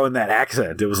to throw in that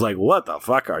accent, it was like, what the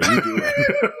fuck are you doing?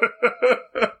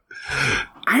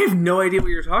 I have no idea what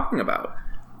you're talking about.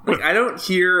 Like, I don't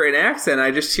hear an accent.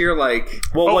 I just hear, like...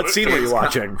 Well, what scene were you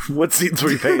watching? What scenes were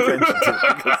you paying attention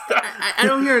to? I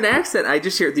don't hear an accent. I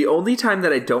just hear... The only time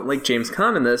that I don't like James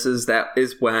Caan in this is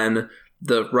when...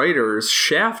 the writers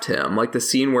shaft him, like the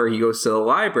scene where he goes to the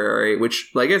library, which,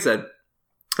 like I said,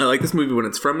 I like this movie when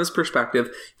it's from this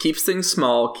perspective, keeps things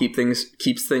small, keeps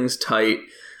things tight,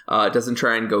 doesn't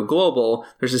try and go global.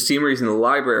 There's a scene where he's in the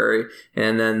library,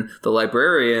 and then the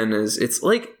librarian it's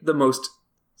like the most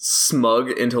smug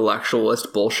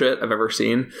intellectualist bullshit I've ever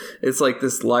seen. It's like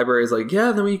this library is like,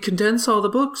 yeah, then we condense all the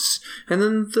books, and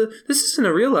then this isn't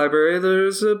a real library,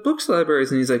 there's books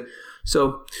libraries, and he's like,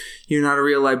 so, you're not a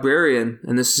real librarian,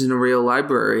 and this isn't a real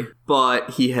library.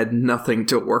 But he had nothing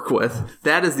to work with.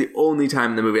 That is the only time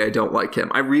in the movie I don't like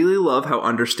him. I really love how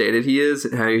understated he is,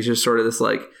 and how he's just sort of this,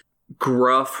 like,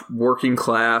 gruff, working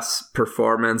class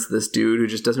performance. This dude who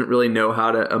just doesn't really know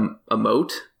how to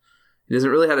emote. He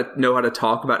doesn't really know how to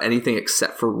talk about anything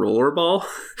except for rollerball.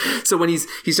 So when he's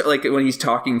when he's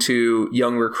talking to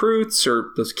young recruits or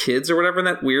those kids or whatever in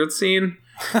that weird scene...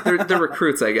 they're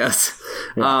recruits, I guess.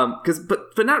 Yeah.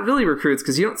 But not really recruits,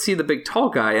 because you don't see the big tall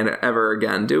guy ever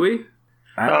again, do we?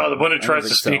 The one who tries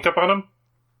to sneak up on him?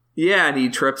 Yeah, and he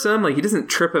trips him. Like, he doesn't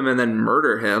trip him and then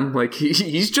murder him. Like,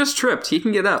 he's just tripped. He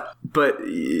can get up. But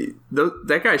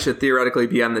that guy should theoretically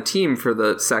be on the team for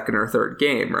the second or third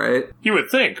game, right? You would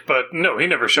think, but no, he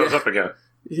never shows up again.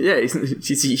 Yeah,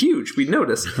 he's huge. We'd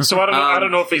notice. So I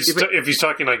don't know if he's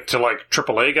talking like to like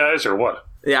AAA guys or what.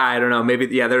 Yeah, I don't know. Maybe,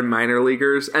 they're minor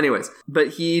leaguers. Anyways, but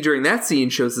he, during that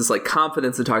scene, shows this, like,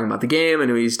 confidence in talking about the game,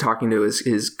 and he's talking to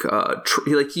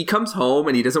he comes home,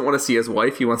 and he doesn't want to see his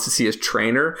wife, he wants to see his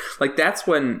trainer. Like, that's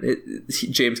when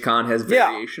James Caan has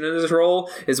variation in his role,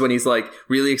 is when he's, like,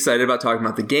 really excited about talking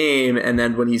about the game, and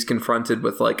then when he's confronted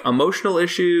with, like, emotional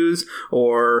issues,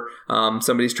 or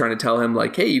somebody's trying to tell him,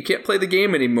 like, hey, you can't play the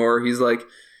game anymore, he's like,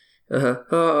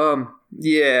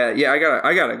 Yeah, I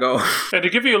gotta go. And to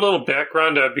give you a little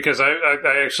background, because I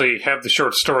actually have the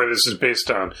short story this is based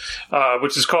on,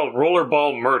 which is called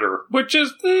Rollerball Murder, which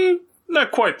is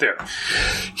not quite there.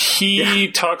 He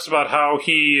talks about how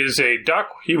he was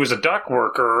a dock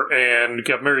worker and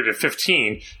got married at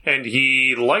 15, and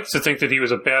he likes to think that he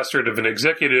was a bastard of an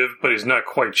executive, but he's not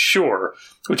quite sure,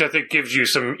 which I think gives you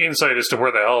some insight as to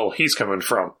where the hell he's coming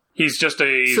from. He's just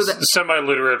a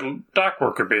semi-literate dock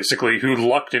worker, basically, who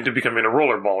lucked into becoming a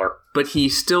rollerballer. But he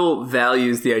still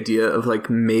values the idea of, like,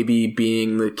 maybe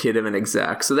being the kid of an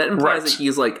exec. So that implies that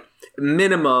he's, like,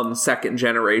 minimum second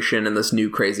generation in this new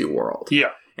crazy world.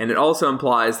 Yeah. And it also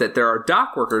implies that there are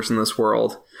dock workers in this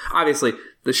world. Obviously,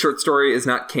 the short story is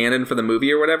not canon for the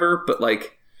movie or whatever, but,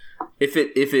 like, if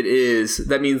it is,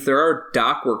 that means there are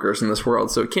dock workers in this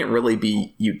world, so it can't really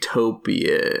be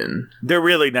utopian. They're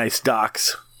really nice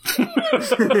docks.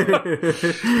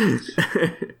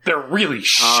 They're really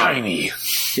shiny.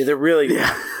 Yeah, they're really...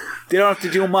 They don't have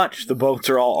to do much. The boats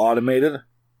are all automated.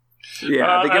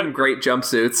 Yeah, they give them great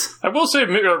jumpsuits. I will say,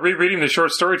 rereading the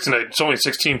short story tonight, it's only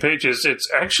 16 pages. It's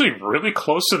actually really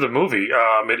close to the movie.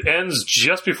 It ends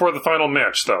just before the final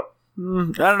match, though.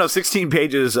 I don't know, 16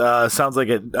 pages sounds like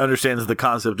it understands the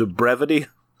concept of brevity.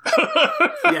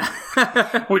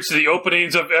 Yeah. Which the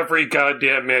openings of every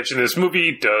goddamn match in this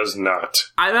movie does not.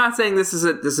 I'm not saying this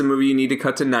is a movie you need to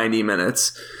cut to 90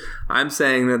 minutes. I'm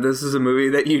saying that this is a movie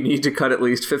that you need to cut at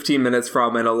least 15 minutes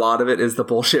from, and a lot of it is the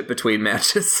bullshit between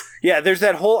matches. Yeah, there's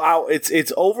that whole hour.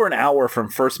 It's over an hour from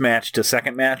first match to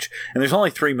second match, and there's only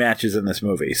 3 matches in this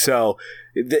movie. So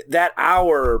that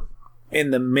hour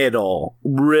in the middle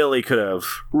really could have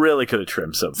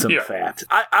trimmed some fat.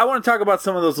 I want to talk about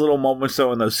some of those little moments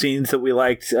though in those scenes that we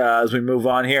liked as we move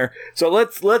on here. So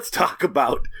let's talk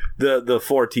about the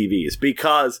 4 TVs,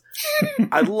 because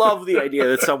I love the idea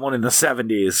that someone in the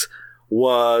 70s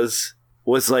was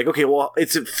like, okay, well,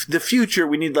 it's the future.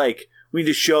 We need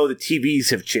to show the TVs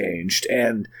have changed,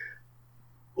 and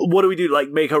what do we do? Like,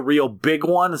 make a real big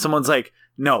one? And someone's like,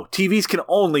 no, TVs can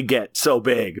only get so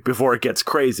big before it gets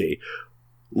crazy.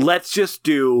 Let's just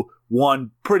do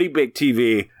one pretty big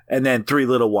TV and then 3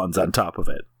 little ones on top of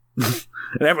it.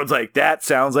 And everyone's like, that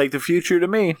sounds like the future to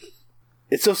me.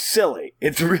 It's so silly.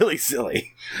 It's really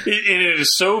silly. And it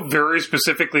is so very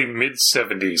specifically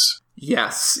mid-70s.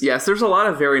 Yes. There's a lot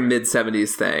of very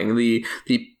mid-70s thing. The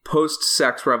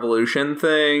post-sex revolution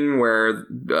thing where,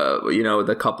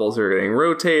 the couples are getting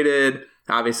rotated.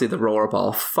 Obviously, the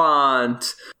rollerball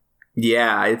font.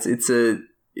 Yeah,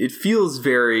 it feels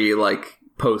very like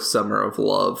post-Summer of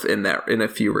Love in a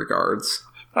few regards.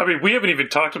 I mean, we haven't even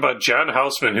talked about John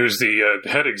Houseman, who's the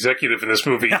head executive in this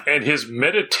movie, and his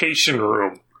meditation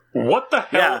room. What the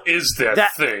hell is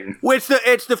that thing?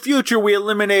 It's the future. We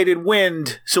eliminated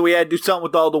wind, so we had to do something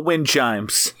with all the wind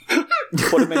chimes.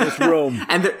 Put them in this room.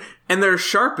 And they're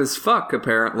sharp as fuck,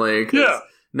 apparently. Yeah.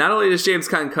 Not only does James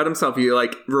Caan cut himself, he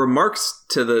remarks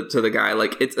to the guy,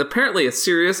 like, it's apparently a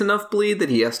serious enough bleed that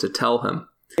he has to tell him.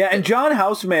 Yeah, and John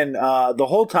Houseman, the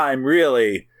whole time,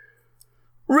 really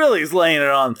is laying it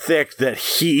on thick that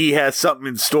he has something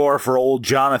in store for old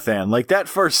Jonathan. Like, that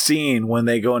first scene when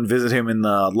they go and visit him in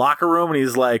the locker room, and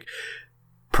he's like,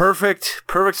 perfect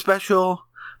special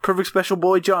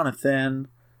boy Jonathan.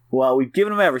 Well, we've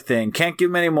given him everything. Can't give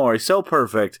him any more. He's so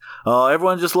perfect. Oh,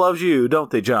 everyone just loves you, don't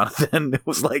they, Jonathan? It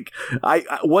was like,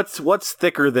 what's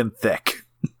thicker than thick?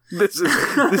 This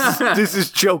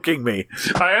is choking me.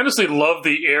 I honestly love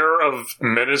the air of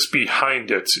menace behind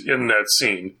it in that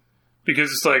scene.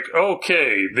 Because it's like,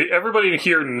 okay, everybody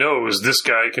here knows this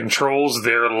guy controls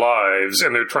their lives,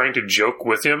 and they're trying to joke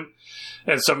with him.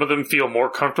 And some of them feel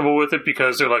more comfortable with it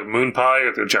because they're like Moon Pie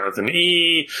or they're Jonathan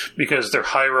E., because they're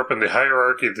higher up in the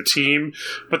hierarchy of the team.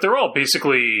 But they're all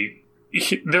basically,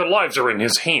 their lives are in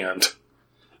his hand.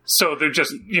 So they're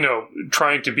just,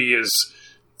 trying to be as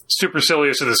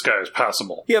supercilious to this guy as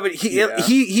possible. Yeah, but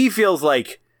he feels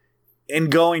like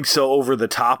and going so over the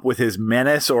top with his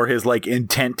menace or his like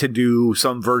intent to do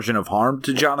some version of harm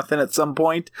to Jonathan at some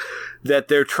point that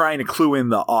they're trying to clue in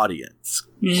the audience.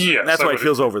 Yes, and that's why it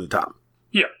feels over the top.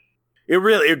 Yeah.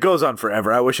 It goes on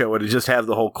forever. I wish I would have just have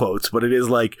the whole quotes, but it is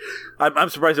like, I'm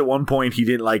surprised at one point he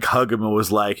didn't like hug him and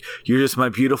was like, "You're just my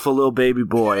beautiful little baby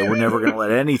boy. We're never going to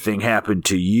let anything happen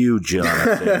to you,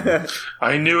 Jonathan."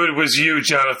 I knew it was you,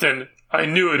 Jonathan. I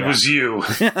knew it was you.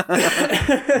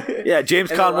 Yeah,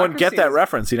 James Caan wouldn't get that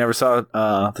reference. He never saw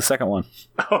the second one.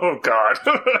 Oh, God.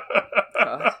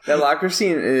 That locker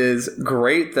scene is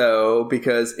great, though,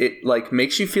 because it like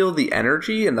makes you feel the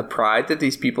energy and the pride that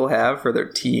these people have for their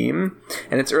team.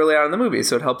 And it's early on in the movie,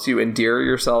 so it helps you endear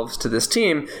yourselves to this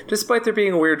team, despite there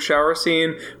being a weird shower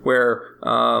scene where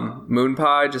Moon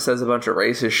Pie just says a bunch of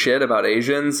racist shit about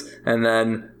Asians, and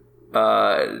then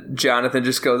Jonathan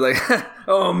just goes like,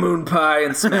 "Oh, Moon Pie,"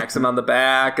 and smacks him on the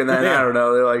back, and then I don't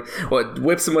know, they're like,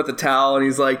 whips him with a towel, and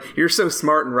he's like, "You're so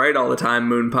smart and right all the time,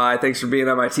 Moon Pie. Thanks for being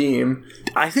on my team."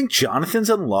 I think Jonathan's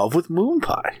in love with Moon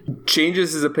Pie.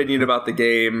 Changes his opinion about the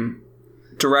game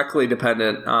directly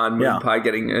dependent on Moon Pie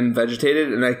getting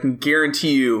vegetated, and I can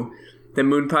guarantee you that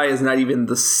Moon Pie is not even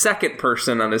the second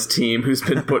person on his team who's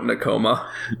been put in a coma.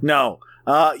 No,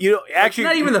 actually,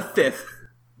 not even the fifth.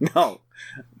 No.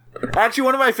 Actually,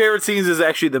 one of my favorite scenes is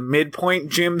actually the midpoint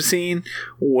gym scene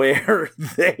where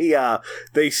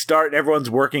they start and everyone's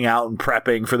working out and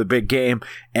prepping for the big game,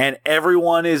 and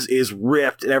everyone is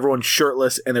ripped and everyone's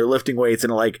shirtless and they're lifting weights,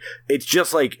 and like it's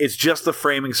just the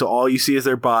framing, so all you see is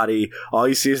their body, all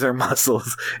you see is their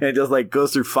muscles, and it just like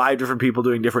goes through 5 different people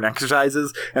doing different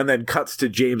exercises, and then cuts to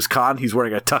James Caan. He's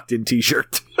wearing a tucked in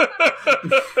t-shirt.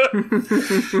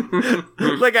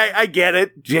 Like I get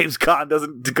it, James Caan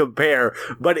doesn't compare,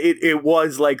 but it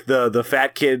was like the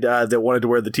fat kid that wanted to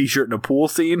wear the t-shirt in a pool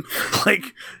scene.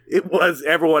 Like it was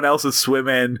everyone else is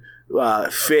swimming,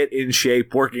 fit, in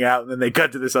shape, working out, and then they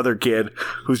cut to this other kid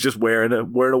who's just wearing a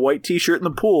white t-shirt in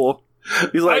the pool.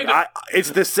 He's like,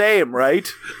 it's the same,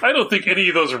 right? I don't think any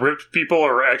of those ripped people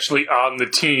are actually on the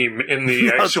team in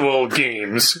the actual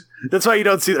games. That's why you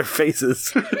don't see their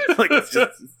faces. Like it's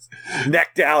just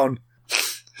neck down.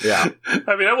 Yeah.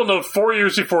 I mean, I will note 4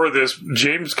 years before this,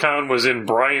 James Caan was in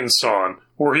Brian's Song,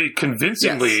 where he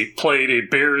convincingly played a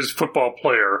Bears football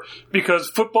player because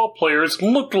football players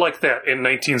looked like that in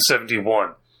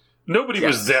 1971. Nobody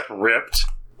was that ripped.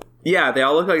 Yeah, they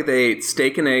all look like they ate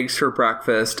steak and eggs for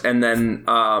breakfast and then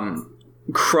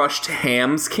crushed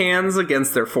Hamm's cans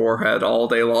against their forehead all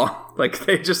day long. Like,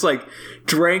 they just, like,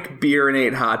 drank beer and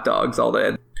ate hot dogs all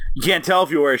day. You can't tell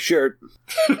if you wear a shirt.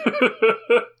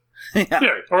 Yeah,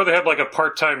 or they have like a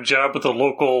part-time job with a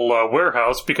local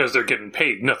warehouse because they're getting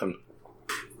paid nothing.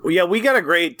 Well, yeah, we got a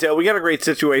great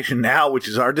situation now, which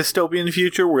is our dystopian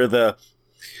future, where the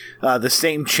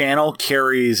same channel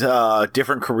carries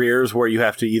different careers where you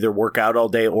have to either work out all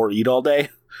day or eat all day.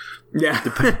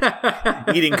 Yeah,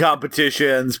 eating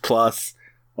competitions plus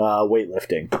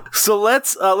weightlifting. So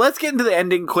let's get into the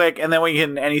ending quick, and then we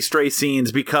can any stray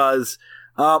scenes because.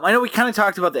 I know we kind of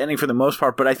talked about the ending for the most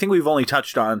part, but I think we've only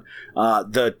touched on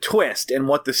the twist and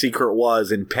what the secret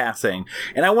was in passing.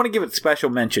 And I want to give it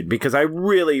special mention because I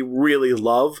really, really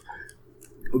love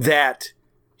that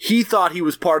he thought he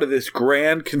was part of this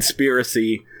grand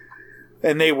conspiracy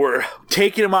and they were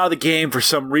taking him out of the game for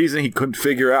some reason he couldn't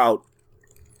figure out.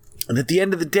 And at the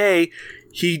end of the day,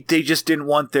 they just didn't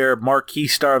want their marquee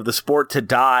star of the sport to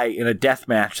die in a death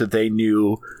match that they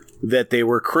knew that they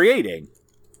were creating.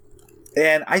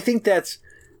 And I think that's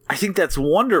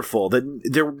wonderful that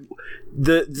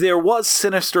there was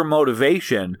sinister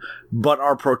motivation, but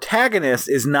our protagonist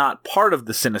is not part of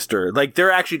the sinister. Like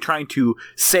they're actually trying to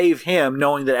save him,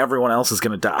 knowing that everyone else is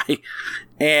going to die,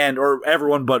 or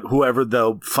everyone but whoever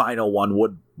the final one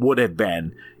would have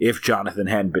been if Jonathan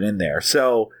hadn't been in there.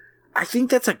 So I think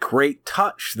that's a great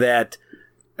touch that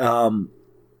he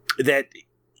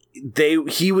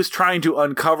was trying to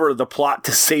uncover the plot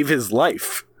to save his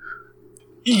life.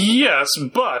 Yes,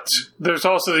 but there's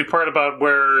also the part about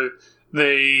where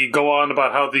they go on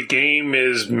about how the game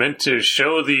is meant to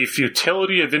show the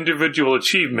futility of individual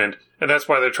achievement, and that's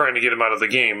why they're trying to get him out of the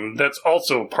game. That's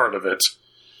also part of it.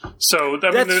 So,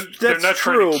 I mean, they're not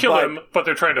trying to kill him, but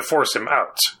they're trying to force him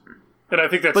out. And I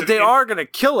think that's... But they are going to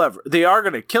kill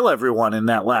everyone in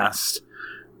that last...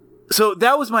 So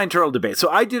that was my internal debate. So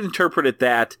I did interpret it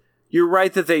that... You're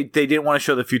right that they didn't want to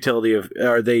show the futility of,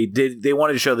 or they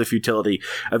wanted to show the futility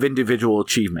of individual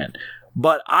achievement.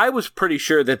 But I was pretty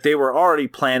sure that they were already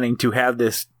planning to have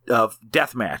this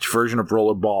deathmatch version of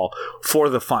Rollerball for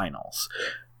the finals.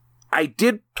 I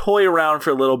did toy around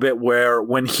for a little bit where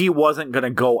when he wasn't going to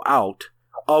go out,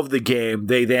 of the game,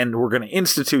 they then were going to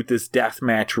institute this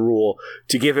deathmatch rule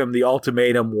to give him the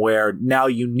ultimatum where now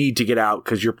you need to get out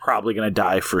because you're probably going to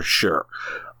die for sure.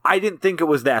 I didn't think it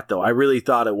was that, though. I really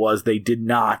thought it was they did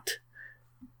not.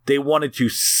 They wanted to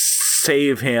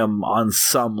save him on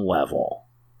some level.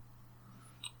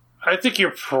 I think you're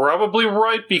probably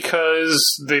right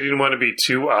because they didn't want to be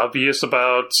too obvious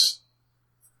about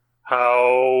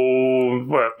how...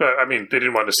 Well, I mean, they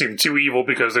didn't want to seem too evil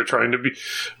because they're trying to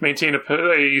maintain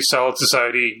a solid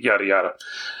society, yada yada.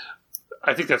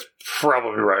 I think that's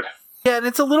probably right. Yeah, and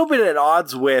it's a little bit at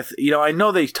odds with, I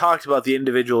know they talked about the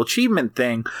individual achievement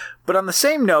thing, but on the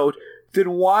same note,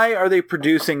 then why are they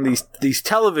producing these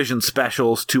television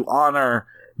specials to honor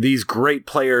these great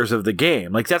players of the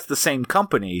game? Like, that's the same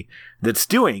company that's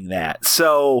doing that.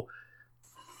 So,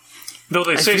 though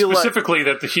they say specifically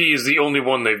that he is the only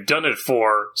one they've done it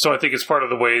for, so I think it's part of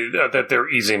the way that they're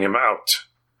easing him out.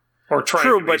 Or trying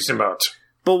to ease him out.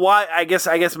 But why, I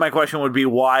guess my question would be,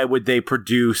 why would they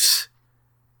produce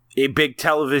a big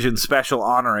television special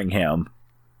honoring him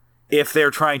if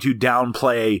they're trying to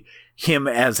downplay him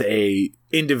as a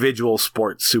individual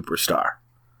sports superstar?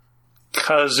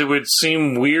 Because it would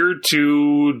seem weird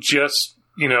to just,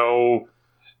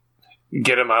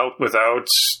 get him out without...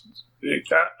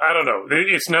 I don't know.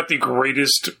 It's not the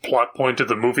greatest plot point of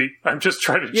the movie. I'm just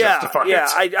trying to justify it. Yeah,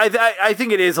 I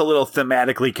think it is a little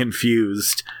thematically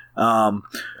confused.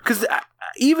 Because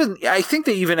I think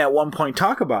they even at one point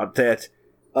talk about that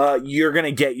you're going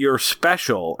to get your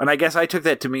special. And I guess I took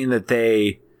that to mean that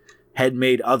they had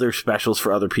made other specials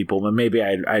for other people, but maybe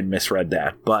I'd misread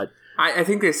that. But I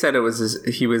think they said it was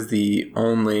he was the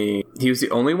only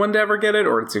one to ever get it,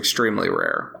 or it's extremely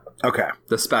rare. Okay,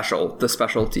 the special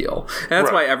deal, and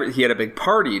that's why he had a big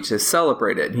party to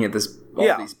celebrate it. And he had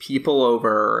all these people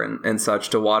over and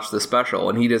such to watch the special,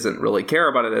 and he doesn't really care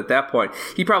about it at that point.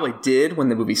 He probably did when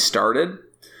the movie started,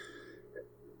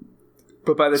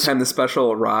 but by the time the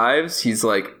special arrives, he's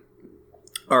like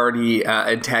already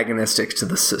antagonistic to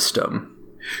the system.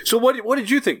 So what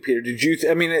did you think, Peter? Did you?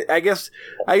 I mean, I guess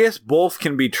both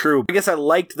can be true. I guess I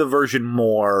liked the version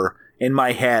more in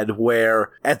my head where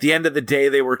at the end of the day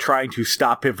they were trying to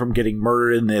stop him from getting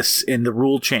murdered in the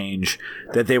rule change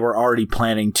that they were already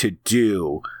planning to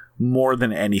do more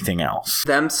than anything else.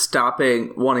 Them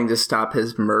wanting to stop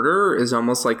his murder is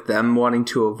almost like them wanting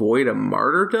to avoid a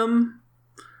martyrdom.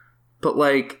 But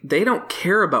like, they don't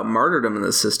care about martyrdom in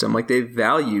the system. Like, they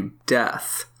value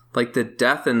death. Like, the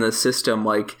death in the system,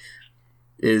 like,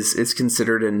 is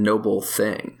considered a noble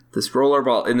thing. This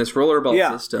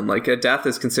rollerball system, like, a death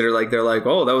is considered like, they're like,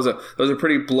 oh, that was a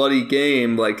pretty bloody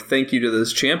game. Like, thank you to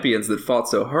those champions that fought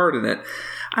so hard in it.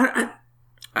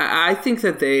 I think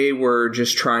that they were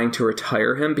just trying to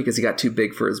retire him because he got too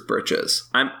big for his britches.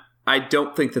 I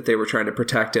don't think that they were trying to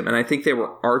protect him, and I think they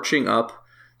were arching up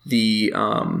the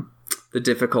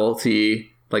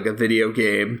difficulty like a video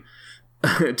game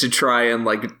to try and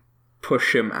like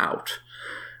push him out.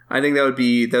 I think that would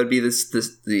be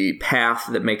the path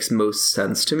that makes most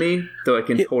sense to me. Though I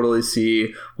can totally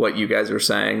see what you guys are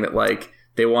saying, that like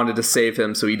they wanted to save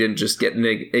him so he didn't just get an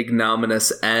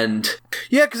ignominious end.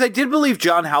 Yeah, because I did believe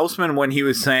John Houseman when he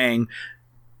was saying,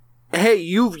 "Hey,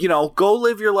 you go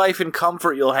live your life in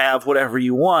comfort. You'll have whatever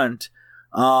you want.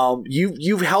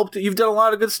 You've helped. You've done a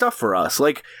lot of good stuff for us."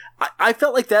 Like, I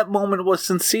felt like that moment was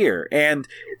sincere, and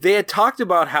they had talked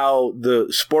about how the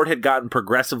sport had gotten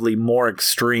progressively more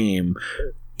extreme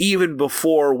even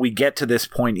before we get to this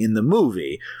point in the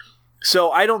movie.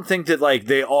 So I don't think that like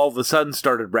they all of a sudden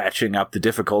started ratcheting up the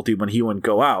difficulty when he wouldn't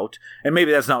go out, and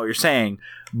maybe that's not what you're saying,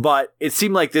 but it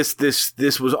seemed like this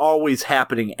was always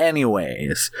happening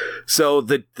anyways. So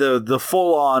the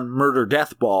full on murder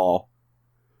death ball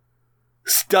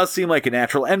does seem like a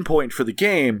natural endpoint for the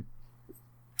game.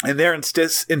 And their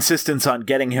insistence on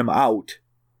getting him out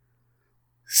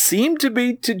seemed to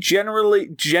be to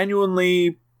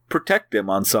genuinely protect him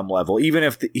on some level, even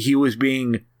if he was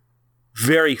being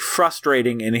very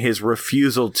frustrating in his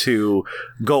refusal to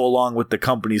go along with the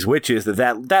company's wishes.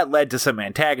 That led to some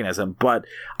antagonism. But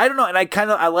I don't know, and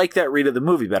I like that read of the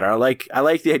movie better. I like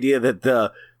the idea that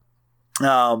the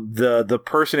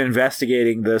person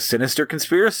investigating the sinister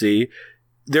conspiracy.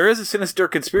 There is a sinister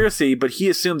conspiracy, but he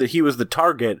assumed that he was the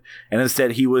target, and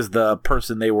instead he was the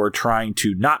person they were trying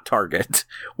to not target,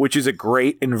 which is a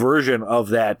great inversion of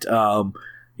that,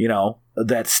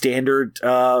 that standard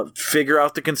figure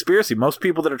out the conspiracy. Most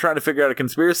people that are trying to figure out a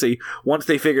conspiracy, once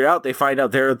they figure it out, they find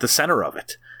out they're at the center of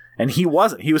it. and he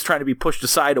wasn't. He was trying to be pushed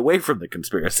aside away from the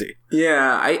conspiracy.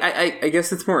 Yeah, I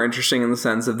guess it's more interesting in the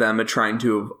sense of them trying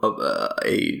to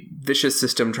a vicious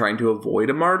system trying to avoid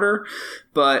a martyr,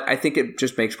 but I think it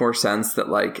just makes more sense that,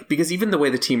 like, because even the way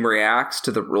the team reacts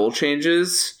to the rule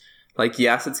changes, like,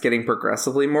 yes, it's getting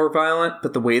progressively more violent,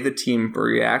 but the way the team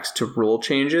reacts to rule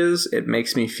changes, it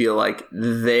makes me feel like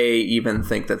they even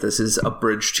think that this is a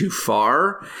bridge too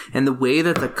far. And the way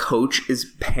that the coach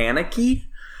is panicky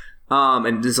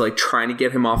and is, like, trying to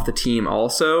get him off the team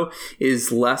also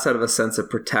is less out of a sense of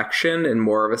protection and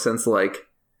more of a sense of, like,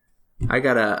 I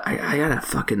gotta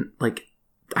fucking, like,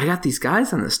 I got these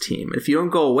guys on this team. If you don't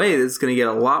go away, this is going to get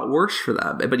a lot worse for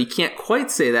them. But he can't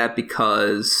quite say that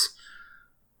because,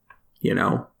 you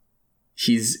know,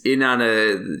 he's in on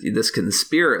this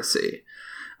conspiracy.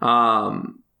 I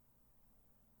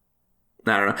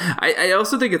don't know. I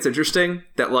also think it's interesting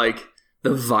that, like,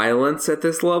 the violence at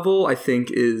this level, I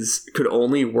think, could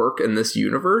only work in this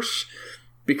universe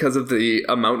because of the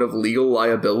amount of legal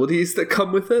liabilities that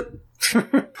come with it.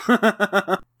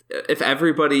 If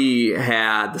everybody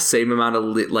had the same amount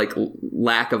of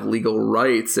lack of legal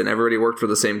rights and everybody worked for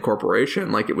the same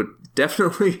corporation, like, it would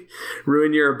definitely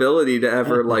ruin your ability to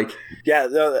ever, like... Yeah,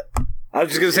 I was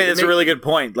just going to say that's a really good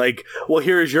point. Like, well,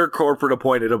 here is your corporate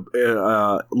appointed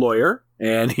lawyer,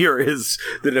 and here is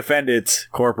the defendant's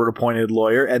corporate appointed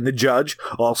lawyer, and the judge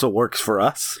also works for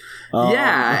us.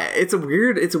 Yeah, it's a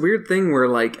weird thing where,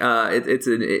 like, it's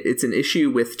an issue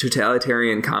with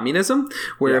totalitarian communism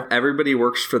where if everybody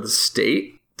works for the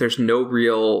state, there's no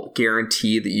real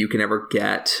guarantee that you can ever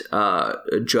get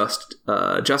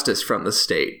justice from the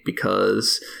state,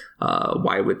 because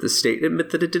why would the state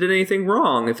admit that it did anything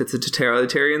wrong if it's a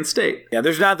totalitarian state? Yeah,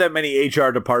 there's not that many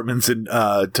HR departments in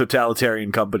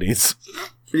totalitarian companies.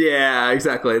 Yeah,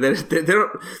 exactly. They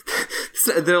don't.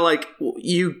 They're like,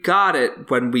 you got it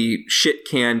when we shit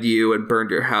canned you and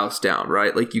burned your house down,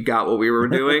 right? Like, you got what we were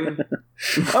doing.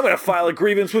 I'm going to file a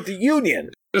grievance with the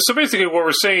union. So basically what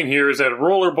we're saying here is that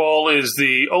rollerball is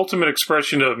the ultimate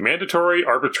expression of mandatory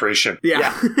arbitration.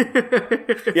 Yeah.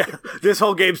 Yeah. This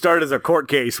whole game started as a court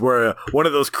case where one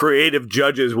of those creative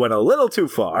judges went a little too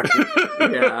far.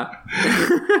 Yeah.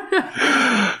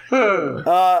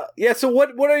 Yeah, so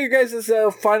what are your guys'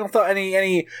 final thoughts?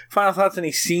 Any final thoughts,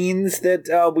 any scenes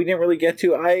that we didn't really get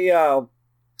to?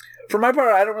 For my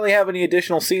part, I don't really have any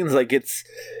additional scenes. Like, it's...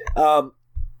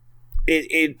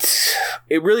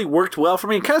 It really worked well for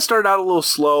me. It kind of started out a little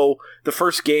slow. The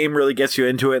first game really gets you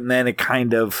into it, and then it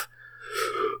kind of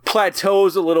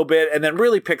plateaus a little bit, and then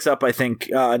really picks up, I think,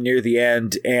 near the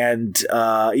end. And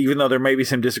even though there may be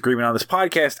some disagreement on this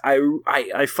podcast,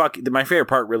 my favorite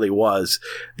part really was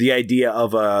the idea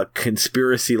of a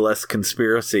conspiracy-less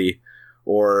conspiracy,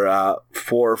 or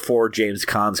for James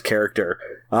Caan's character.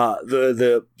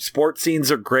 The sports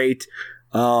scenes are great.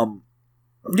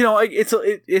 You know,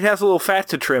 it has a little fat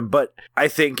to trim, but I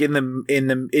think it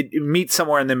meets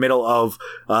somewhere in the middle of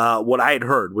what I had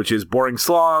heard, which is boring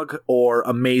slog or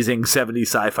amazing 70s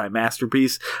sci-fi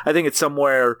masterpiece. I think it's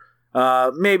somewhere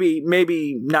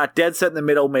maybe not dead set in the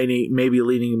middle, maybe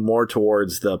leaning more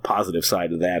towards the positive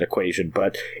side of that equation,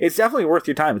 but it's definitely worth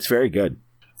your time. It's very good.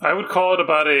 I would call it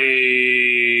about a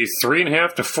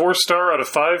 3.5 to 4 star out of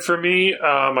 5 for me.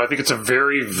 I think it's a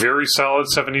very, very solid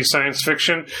 70s science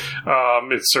fiction.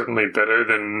 It's certainly better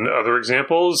than other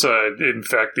examples. In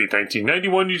fact, the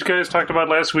 1991 you guys talked about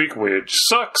last week, which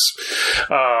sucks.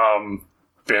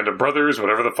 Band of Brothers,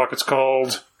 whatever the fuck it's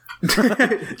called.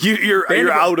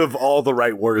 You're out of all the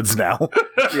right words now.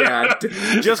 Yeah,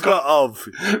 just go of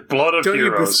Blood of Don't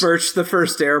Heroes. You besmirch the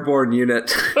 1st Airborne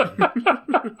Unit.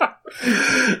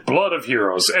 Blood of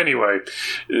Heroes. Anyway,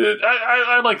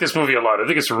 I like this movie a lot. I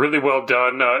think it's really well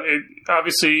done. It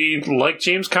obviously, like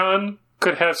James Caan,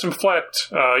 could have some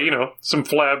some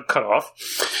flab cut off.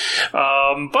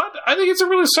 But I think it's a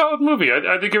really solid movie.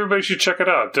 I think everybody should check it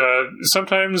out.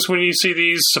 Sometimes when you see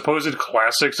these supposed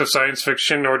classics of science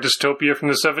fiction or dystopia from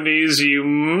the 70s,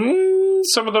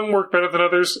 some of them work better than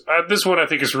others. This one I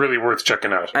think is really worth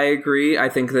checking out. I agree. I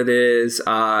think that it is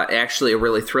actually a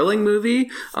really thrilling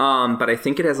movie, but I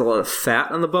think it has a lot of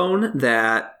fat on the bone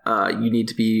that you need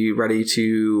to be ready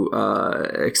to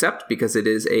accept, because it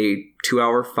is a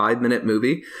 2-hour, 5-minute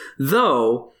movie.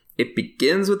 Though it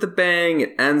begins with a bang,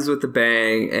 it ends with a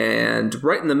bang, and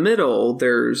right in the middle,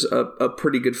 there's a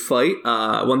pretty good fight.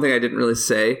 One thing I didn't really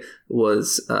say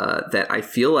was that I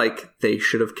feel like they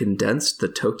should have condensed the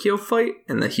Tokyo fight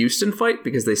and the Houston fight,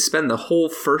 because they spend the whole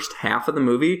first half of the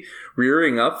movie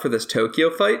rearing up for this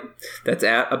Tokyo fight that's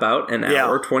at about an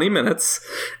hour, 20 minutes.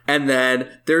 And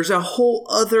then there's a whole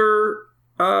other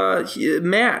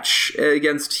match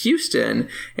against Houston,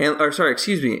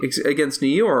 against New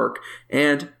York,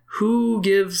 and who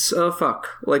gives a fuck?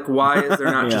 Like, why is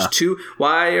there not just two?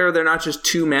 Why are there not just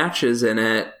two matches in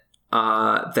it?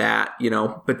 That,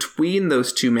 between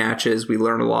those two matches, we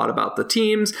learn a lot about the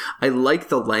teams. I like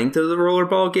the length of the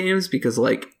rollerball games because,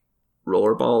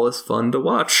 rollerball is fun to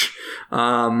watch.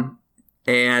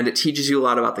 And it teaches you a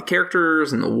lot about the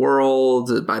characters and the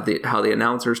world by how the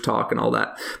announcers talk and all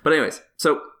that. But anyways,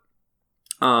 so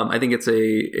I think it's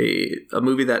a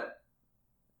movie that,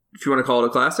 if you want to call it a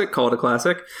classic, call it a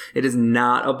classic. It is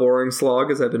not a boring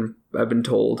slog, as I've been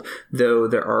told, though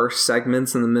there are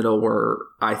segments in the middle where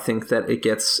I think that it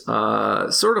gets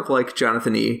sort of like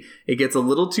Jonathan E. It gets a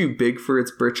little too big for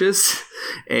its britches,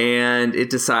 and it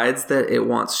decides that it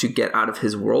wants to get out of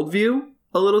his worldview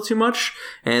a little too much,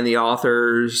 and the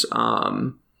authors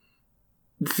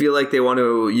feel like they want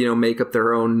to, make up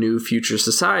their own new future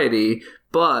society,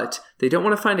 but they don't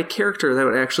want to find a character that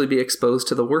would actually be exposed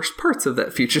to the worst parts of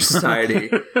that future society.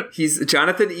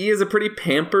 Jonathan E. is a pretty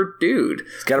pampered dude.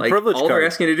 He's got a privilege all card. They're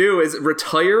asking you to do is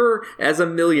retire as a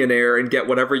millionaire and get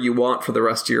whatever you want for the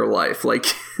rest of your life. You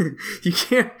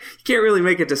can't really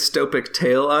make a dystopic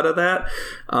tale out of that.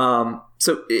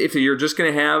 So if you're just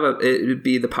going to have it would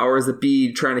be the powers that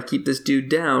be trying to keep this dude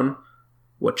down,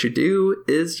 what you do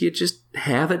is you just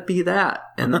have it be that.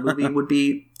 And the movie would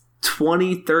be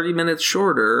 20-30 minutes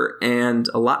shorter and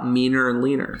a lot meaner and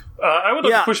leaner. I would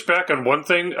like to push back on one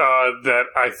thing, that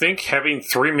I think having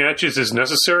 3 matches is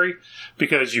necessary,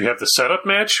 because you have the setup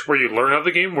match where you learn how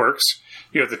the game works.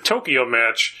 You have the Tokyo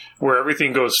match where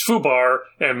everything goes foobar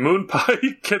and Moon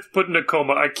Pie gets put in a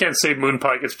coma. I can't say Moon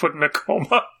Pie gets put in a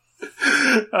coma.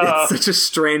 It's such a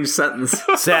strange sentence.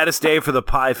 Saddest day for the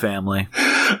Pie family.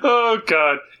 Oh,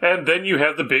 God. And then you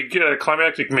have the big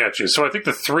climactic matches. So I think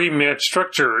the 3-match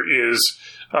structure is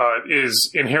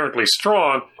inherently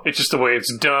strong. It's just the way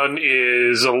it's done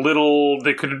is a little...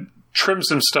 They could trim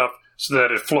some stuff so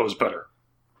that it flows better.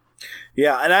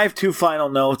 Yeah, and I have 2 final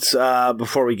notes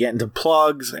before we get into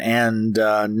plugs and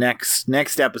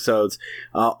next episodes.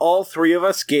 All 3 of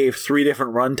us gave 3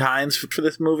 different run times for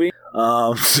this movie.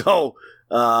 So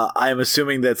I'm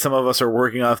assuming that some of us are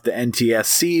working off the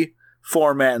NTSC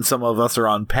format and some of us are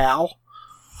on PAL,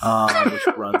 which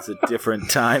runs at different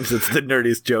times. It's the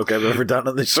nerdiest joke I've ever done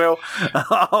on the show.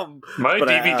 My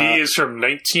DVD is from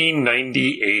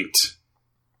 1998.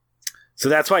 So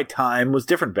that's why time was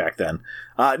different back then.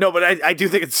 No, but I do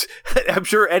think it's... I'm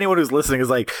sure anyone who's listening is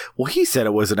like, well, he said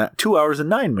it was 2 hours and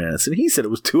 9 minutes, and he said it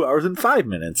was 2 hours and 5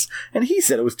 minutes, and he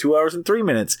said it was 2 hours and 3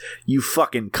 minutes. You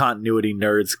fucking continuity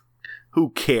nerds. Who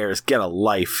cares? Get a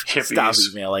life. Hippies. Stop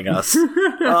emailing us.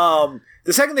 The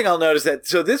second thing I'll note is that...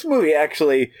 So this movie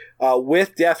actually,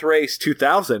 with Death Race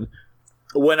 2000,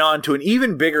 went on to an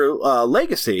even bigger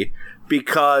legacy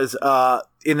because...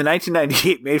 in the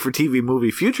 1998 made-for-TV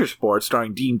movie Future Sport,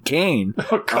 starring Dean Cain,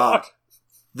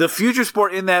 the Future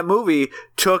Sport in that movie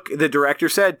the director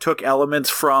said, took elements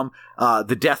from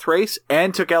the Death Race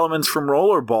and took elements from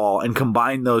Rollerball and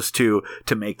combined those two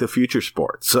to make the Future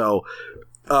Sport. So,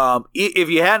 if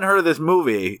you hadn't heard of this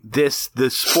movie, the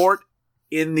sport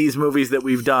in these movies that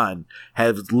we've done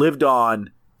has lived on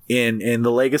in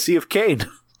the legacy of Cain.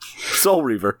 Soul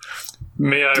Reaver.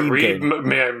 May I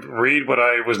read what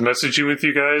I was messaging with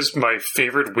you guys? My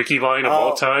favorite wiki line of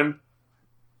all time?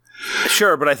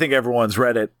 Sure, but I think everyone's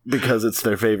read it because it's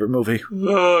their favorite movie.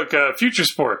 Oh, God. Future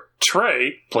Sport.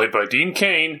 Trey, played by Dean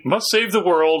Cain, must save the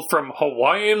world from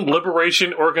Hawaiian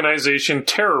Liberation Organization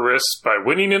terrorists by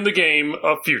winning in the game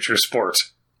of Future Sport.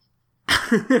 What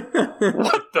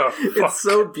the fuck? It's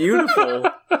so beautiful.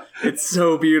 It's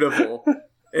so beautiful.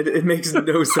 It makes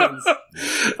no sense.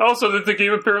 Also, that the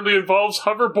game apparently involves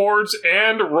hoverboards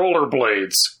and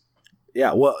rollerblades.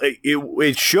 Yeah, well,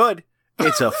 it should.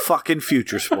 It's a fucking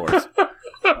Future Sport.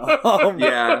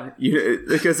 Yeah,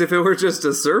 because if it were just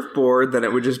a surfboard, then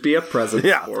it would just be a present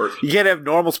sport. You can't have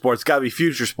normal sports. It's got to be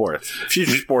Future Sports.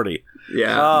 Future Sporty.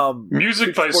 Yeah.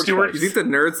 Music by Stuart... You think the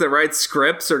nerds that write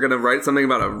scripts are going to write something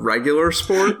about a regular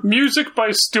sport? Music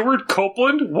by Stuart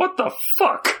Copeland? What the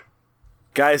fuck?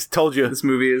 Guys, told you. This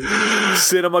movie is...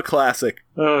 cinema classic.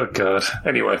 Oh, God.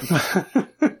 Anyway.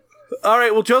 All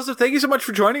right, well, Joseph, thank you so much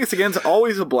for joining us again. It's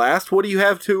always a blast. What do you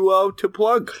have to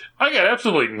plug? I got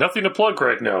absolutely nothing to plug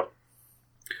right now.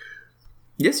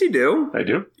 Yes, you do. I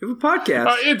do. You have a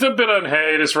podcast. It's a bit on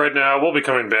hiatus right now. We'll be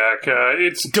coming back.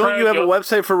 Don't you have a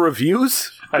website for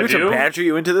reviews? I do. To badger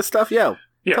you into this stuff? Yeah.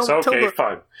 Yes,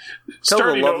 fine.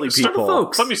 Tell the lovely people.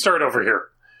 Folks. Let me start over here.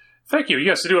 Thank you.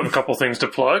 Yes, I do have a couple things to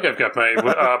plug. I've got my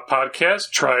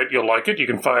podcast, Try It, You'll Like It. You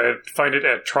can find it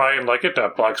at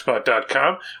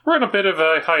tryandlikeit.blogspot.com. We're on a bit of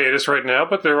a hiatus right now,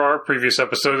 but there are previous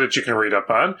episodes that you can read up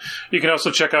on. You can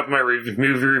also check out my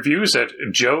movie reviews at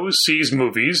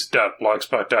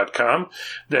joeseesmovies.blogspot.com.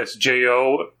 That's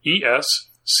JOES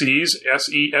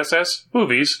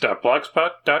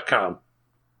movies.blogspot.com.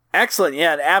 Excellent.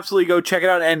 Yeah, and absolutely go check it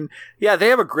out. And yeah, they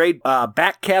have a great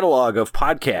back catalog of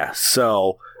podcasts.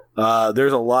 So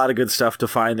there's a lot of good stuff to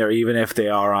find there, even if they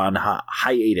are on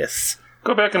hiatus.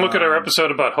 Go back and look at our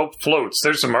episode about Hope Floats.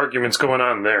 There's some arguments going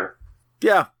on there.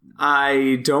 Yeah.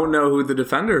 I don't know who the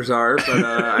defenders are, but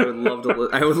I would love to.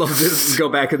 I would love to go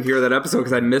back and hear that episode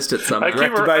because I missed it somehow.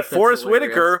 Directed by Forrest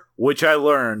Whitaker, which I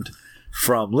learned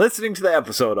from listening to the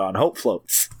episode on Hope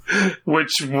Floats.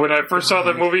 Which, when I first saw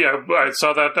that movie, I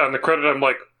saw that on the credit. I'm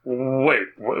like, wait,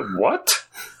 what?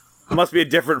 Must be a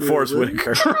different Forrest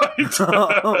Whitaker. It's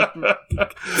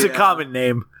a common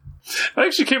name. I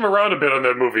actually came around a bit on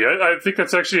that movie. I think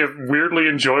that's actually a weirdly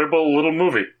enjoyable little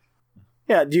movie.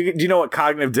 Yeah, do you know what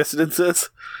cognitive dissonance is?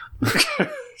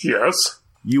 Yes.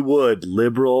 You would.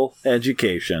 Liberal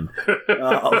education.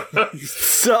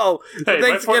 So,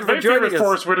 thanks again for joining us. My favorite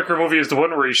Forrest Whitaker movie is the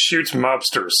one where he shoots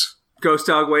mobsters. Ghost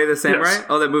Dog Way the Samurai? Yes.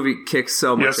 Oh, that movie kicks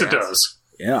so much ass. Yes, it does.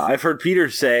 Yeah, I've heard Peter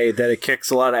say that it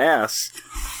kicks a lot of ass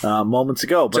moments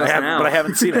ago, but I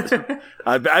haven't seen it.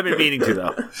 I've been meaning to,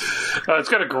 though. It's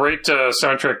got a great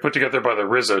soundtrack put together by the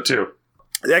RZA, too.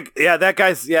 That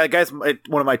guy's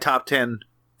one of my top 10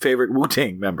 favorite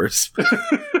Wu-Tang members.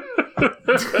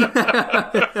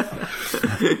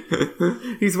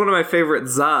 He's one of my favorite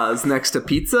Zaz next to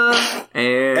Pizza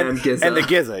and Gizza. And the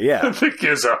Gizza, yeah. The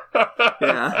Gizza.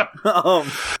 Yeah.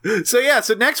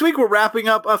 So next week we're wrapping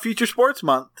up Future Sports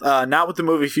Month, not with the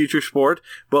movie Future Sport,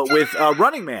 but with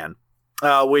Running Man,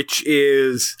 which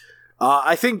is...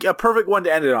 I think a perfect one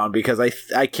to end it on because I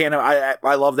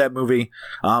love that movie.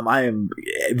 I am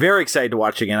very excited to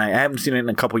watch it again. I haven't seen it in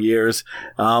a couple years.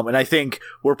 And I think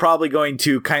we're probably going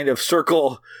to kind of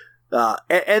circle,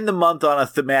 end the month on a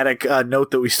thematic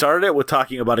note that we started it with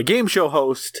talking about a game show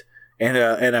host and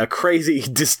a crazy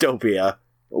dystopia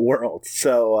world.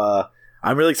 So,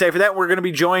 I'm really excited for that. We're going to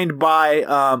be joined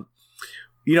by,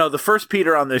 the first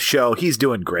Peter on this show, he's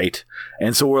doing great.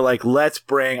 And so we're like, let's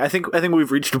bring, I think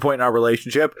we've reached a point in our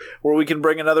relationship where we can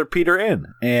bring another Peter in.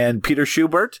 And Peter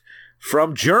Schubert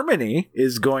from Germany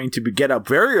is going to get up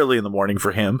very early in the morning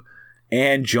for him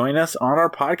and join us on our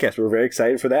podcast. We're very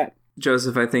excited for that.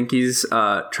 Joseph, I think he's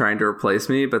trying to replace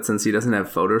me, but since he doesn't have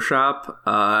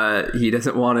Photoshop, he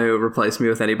doesn't want to replace me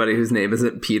with anybody whose name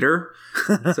isn't Peter.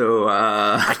 So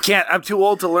I can't. I'm too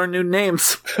old to learn new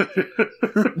names.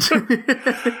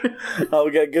 Oh,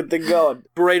 we got a good thing going.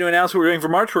 We're ready to announce what we're doing for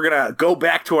March. We're going to go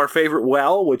back to our favorite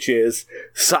well, which is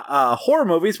horror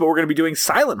movies, but we're going to be doing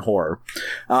silent horror.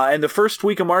 And the first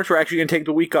week of March, we're actually going to take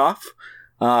the week off.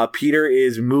 Peter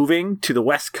is moving to the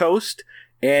West Coast.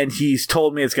 And he's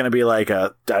told me it's going to be like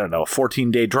a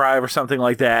 14-day drive or something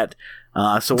like that.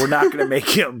 So we're not going to make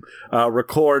him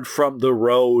record from the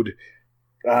road.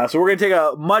 So we're going to take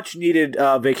a much-needed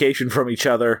vacation from each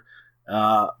other.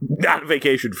 Not a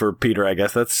vacation for Peter, I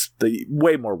guess. That's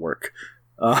way more work.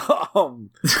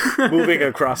 Moving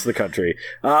across the country.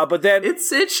 But then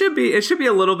it should be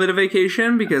a little bit of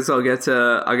vacation because I'll get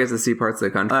to see parts of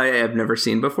the country I have never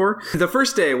seen before. The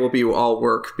first day will be all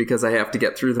work because I have to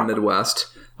get through the Midwest.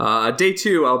 Day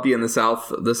 2 I'll be in the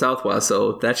Southwest,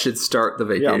 so that should start the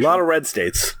vacation. Yeah, a lot of red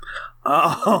states.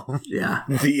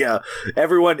 Yeah.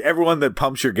 Everyone that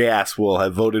pumps your gas will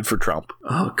have voted for Trump.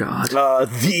 Oh God.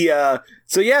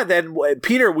 Then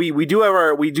Peter, we do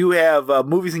have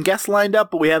movies and guests lined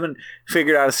up, but we haven't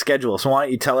figured out a schedule. So why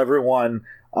don't you tell everyone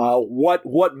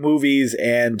what movies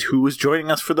and who is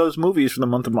joining us for those movies for the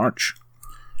month of March?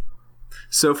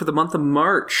 So for the month of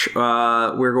March,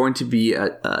 we're going to be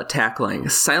tackling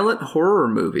silent horror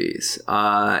movies.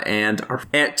 And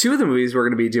two of the movies we're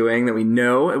going to be doing that we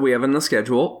know we have on the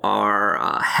schedule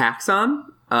are Haxon,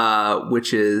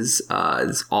 which is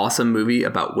this awesome movie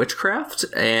about witchcraft.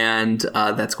 And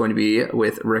that's going to be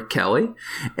with Rick Kelly.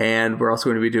 And we're also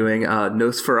going to be doing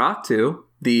Nosferatu,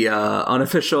 the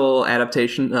unofficial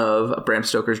adaptation of Bram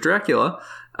Stoker's Dracula.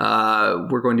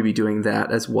 We're going to be doing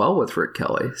that as well with Rick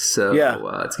Kelly. So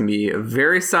it's going to be a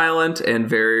very silent and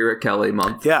very Rick Kelly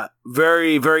month. Yeah,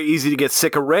 very, very easy to get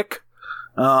sick of Rick.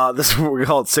 This is what we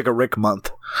call it, Sick of Rick month.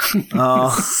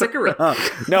 Sick of Rick.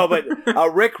 No, but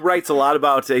Rick writes a lot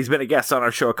about, he's been a guest on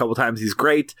our show a couple times. He's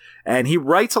great. And he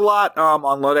writes a lot on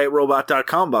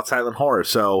LudditeRobot.com about silent horror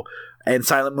and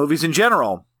silent movies in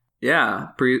general. Yeah,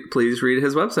 please read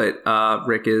his website.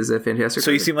 Rick is a fantastic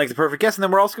So you writer. seem like the perfect guest. And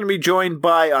then we're also going to be joined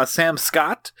by Sam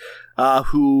Scott,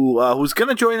 who's going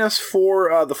to join us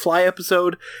for the Fly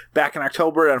episode back in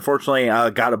October. Unfortunately,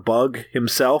 got a bug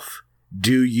himself.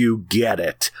 Do you get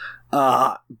it?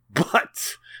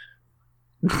 But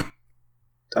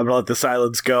I'm going to let the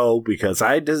silence go because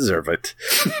I deserve it.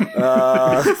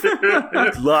 A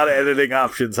lot of editing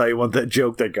options how you want that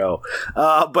joke to go.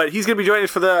 But he's going to be joining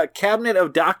us for the Cabinet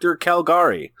of Dr.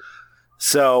 Calgary.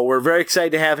 So we're very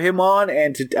excited to have him on,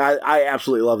 and I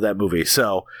absolutely love that movie.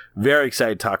 So very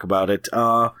excited to talk about it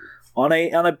on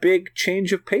a big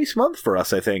change of pace month for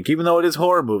us, I think, even though it is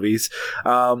horror movies.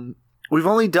 We've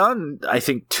only done, I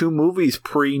think, 2 movies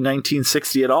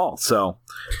pre-1960 at all, so...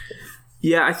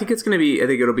 Yeah, I think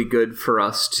it'll be good for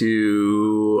us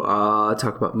to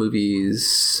talk about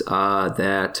movies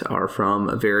that are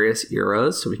from various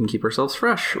eras so we can keep ourselves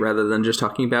fresh rather than just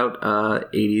talking about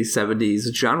 80s,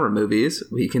 70s genre movies.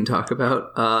 We can talk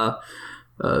about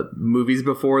movies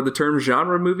before the term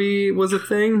genre movie was a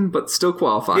thing, but still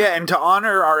qualify. Yeah, and to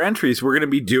honor our entries, we're going to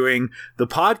be doing the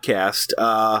podcast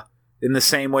in the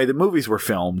same way the movies were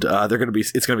filmed. It's going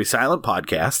to be silent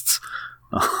podcasts.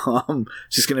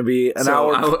 It's just going to be an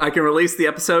hour. I can release the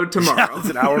episode tomorrow. It's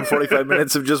an hour and 45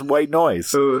 minutes of just white noise.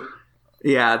 So,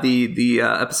 yeah, the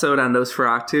episode on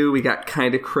Nosferatu, we got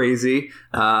kind of crazy,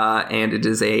 and it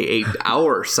is a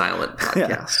 8-hour silent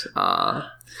podcast.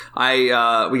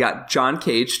 Yeah. We got John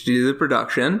Cage to do the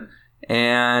production,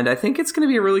 and I think it's going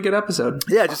to be a really good episode.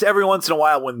 Yeah, just every once in a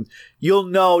while when you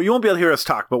won't be able to hear us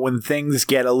talk, but when things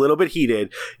get a little bit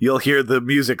heated, you'll hear the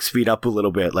music speed up a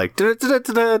little bit, like it's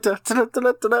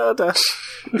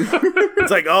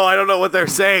like, oh, I don't know what they're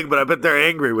saying, but I bet they're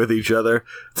angry with each other.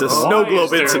 It's a snow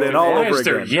globe incident all over again. Why is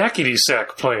there Yakety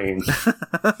Sack playing?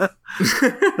 That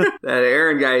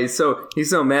Aaron guy, he's so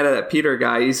mad at that Peter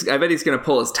guy. I bet he's going to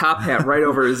pull his top hat right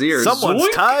over his ears. Someone's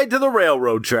tied to the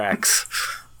railroad tracks.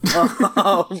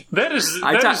 I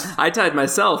tied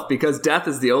myself because death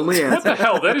is the only answer. What the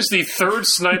hell? That is the third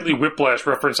Snidely Whiplash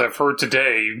reference I've heard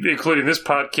today, including this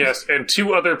podcast and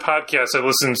 2 other podcasts I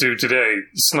listened to today.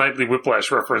 Snidely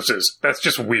Whiplash references. That's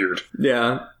just weird.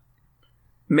 Yeah.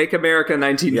 Make America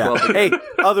 1912. Yeah. Hey,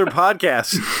 other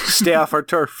podcasts, stay off our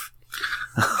turf.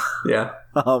 Yeah.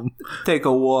 Take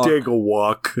a walk. Take a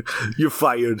walk. You're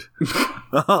fired.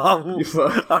 All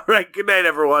right. Good night,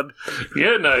 everyone.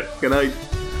 Good night. Good night.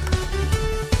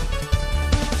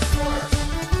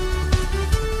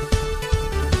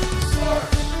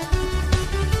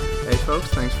 Hey folks,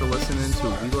 thanks for listening to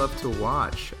We Love to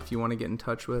Watch. If you want to get in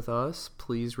touch with us,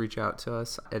 please reach out to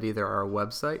us at either our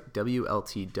website,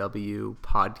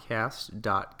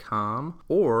 WLTWpodcast.com,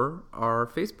 or our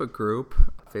Facebook group,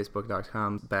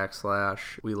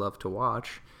 facebook.com/We Love to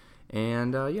Watch.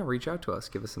 And reach out to us.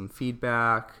 Give us some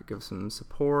feedback, give us some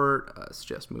support,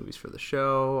 suggest movies for the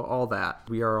show, all that.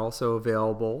 We are also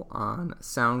available on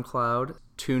SoundCloud,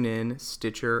 TuneIn,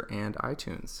 Stitcher, and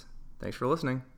iTunes. Thanks for listening.